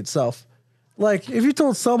movie itself. Like, if you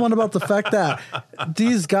told someone about the fact that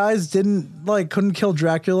these guys couldn't kill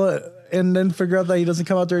Dracula and then figure out that he doesn't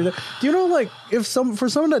come out there. Do you know, like, for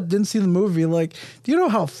someone that didn't see the movie, like, do you know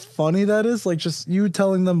how funny that is? Like, just you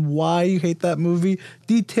telling them why you hate that movie,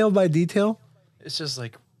 detail by detail. It's just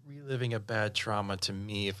like reliving a bad trauma to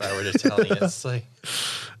me if I were to tell you. It's like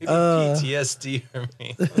maybe PTSD for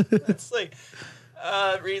me. It's like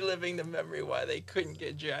reliving the memory why they couldn't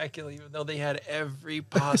get Dracula, even though they had every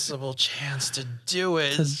possible chance to do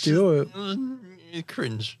it.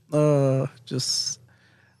 Cringe. Just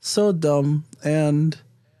so dumb. And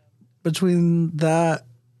between that,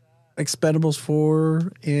 Expendables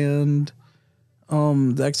 4 and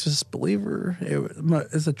The Exorcist Believer,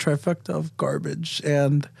 it's a trifecta of garbage.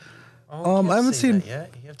 And I haven't seen that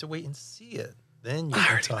yet. You have to wait and see it. Then you I can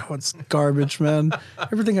already talk. know it's garbage, man.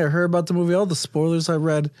 Everything I heard about the movie, all the spoilers I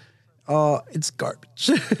read, it's garbage.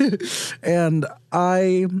 And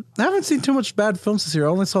I haven't seen too much bad films this year. I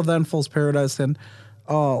only saw that in Fool's Paradise and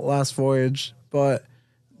Last Voyage. But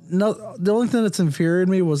no, the only thing that's infuriated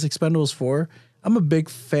me was Expendables 4. I'm a big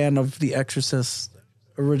fan of The Exorcist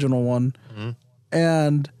original one. Mm-hmm.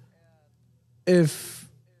 And if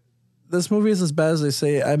this movie is as bad as they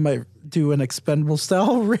say, I might do an Expendable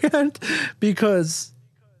style rant because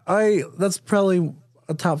that's probably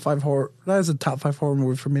a top 5 horror. That is a top 5 horror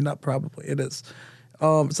movie for me. Not probably. It is.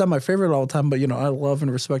 It's not my favorite all the time, but, you know, I love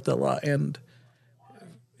and respect it a lot. And,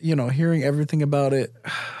 you know, hearing everything about it,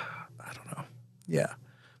 I don't know. Yeah,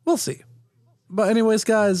 we'll see. But anyways,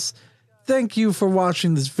 guys, thank you for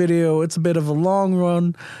watching this video. It's a bit of a long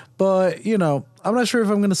run, but, you know, I'm not sure if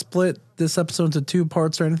I'm going to split this episode into 2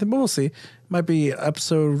 parts or anything, but we'll see. It might be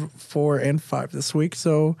episode 4 and 5 this week.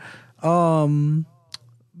 So,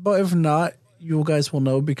 but if not, you guys will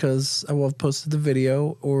know because I will have posted the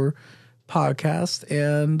video or podcast,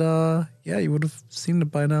 and yeah, you would have seen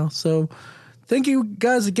it by now. So thank you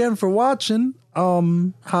guys again for watching.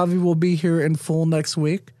 Javi will be here in full next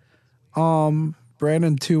week.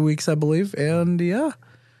 Brandon 2 weeks, I believe. And yeah,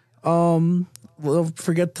 don't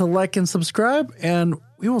forget to like and subscribe, and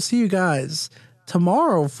we will see you guys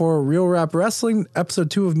tomorrow for Real Rap Wrestling,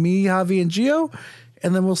 episode 2 of me, Javi, and Gio.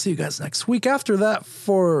 And then we'll see you guys next week after that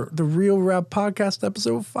for the Real Rap Podcast,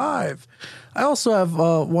 episode 5. I also have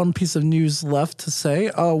one piece of news left to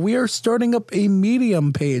say. We are starting up a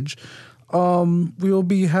Medium page. We will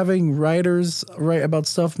be having writers write about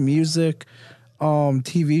stuff, music,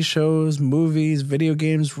 TV shows, movies, video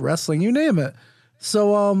games, wrestling, you name it.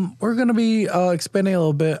 So we're going to be expanding a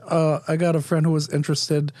little bit. I got a friend who was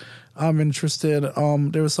interested. I'm interested.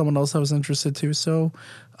 There was someone else I was interested too. So,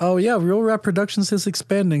 yeah, Real Rap Productions is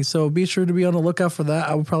expanding. So be sure to be on the lookout for that.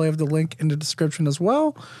 I will probably have the link in the description as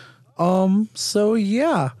well. So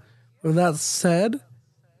yeah, with that said,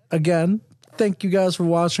 again, thank you guys for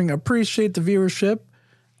watching. I appreciate the viewership.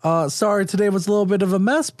 Sorry, today was a little bit of a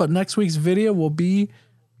mess, but next week's video will be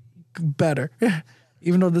better.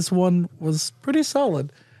 Even though this one was pretty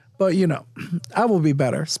solid. But, you know, I will be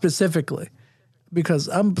better, specifically. Because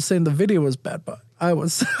I'm saying the video was bad, but I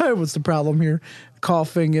was the problem here.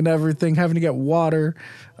 Coughing and everything, having to get water,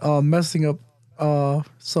 messing up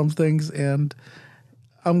some things. And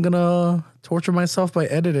I'm going to torture myself by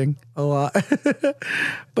editing a lot.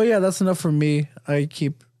 But, yeah, that's enough for me. I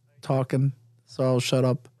keep talking, so I'll shut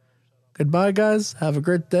up. Goodbye, guys. Have a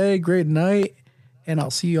great day, great night. And I'll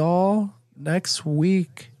see y'all next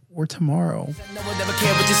week or tomorrow. No one ever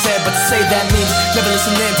cared what you said, but to say that means never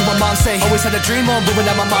listening to what mom say. Always had a dream on moving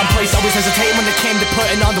at my mom's place. Always hesitating when it came to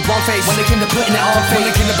putting on the wrong face. When it came to putting it on face. When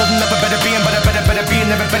it came to building up a better being, but a better being.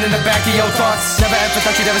 Never been in the back of your thoughts. Never ever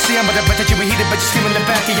thought you'd ever see them, but I bet that you were heated, but you scream in the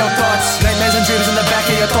back of your thoughts. Nightmares and dreams in the back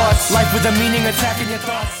of your thoughts. Life with a meaning attacking your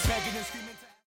thoughts.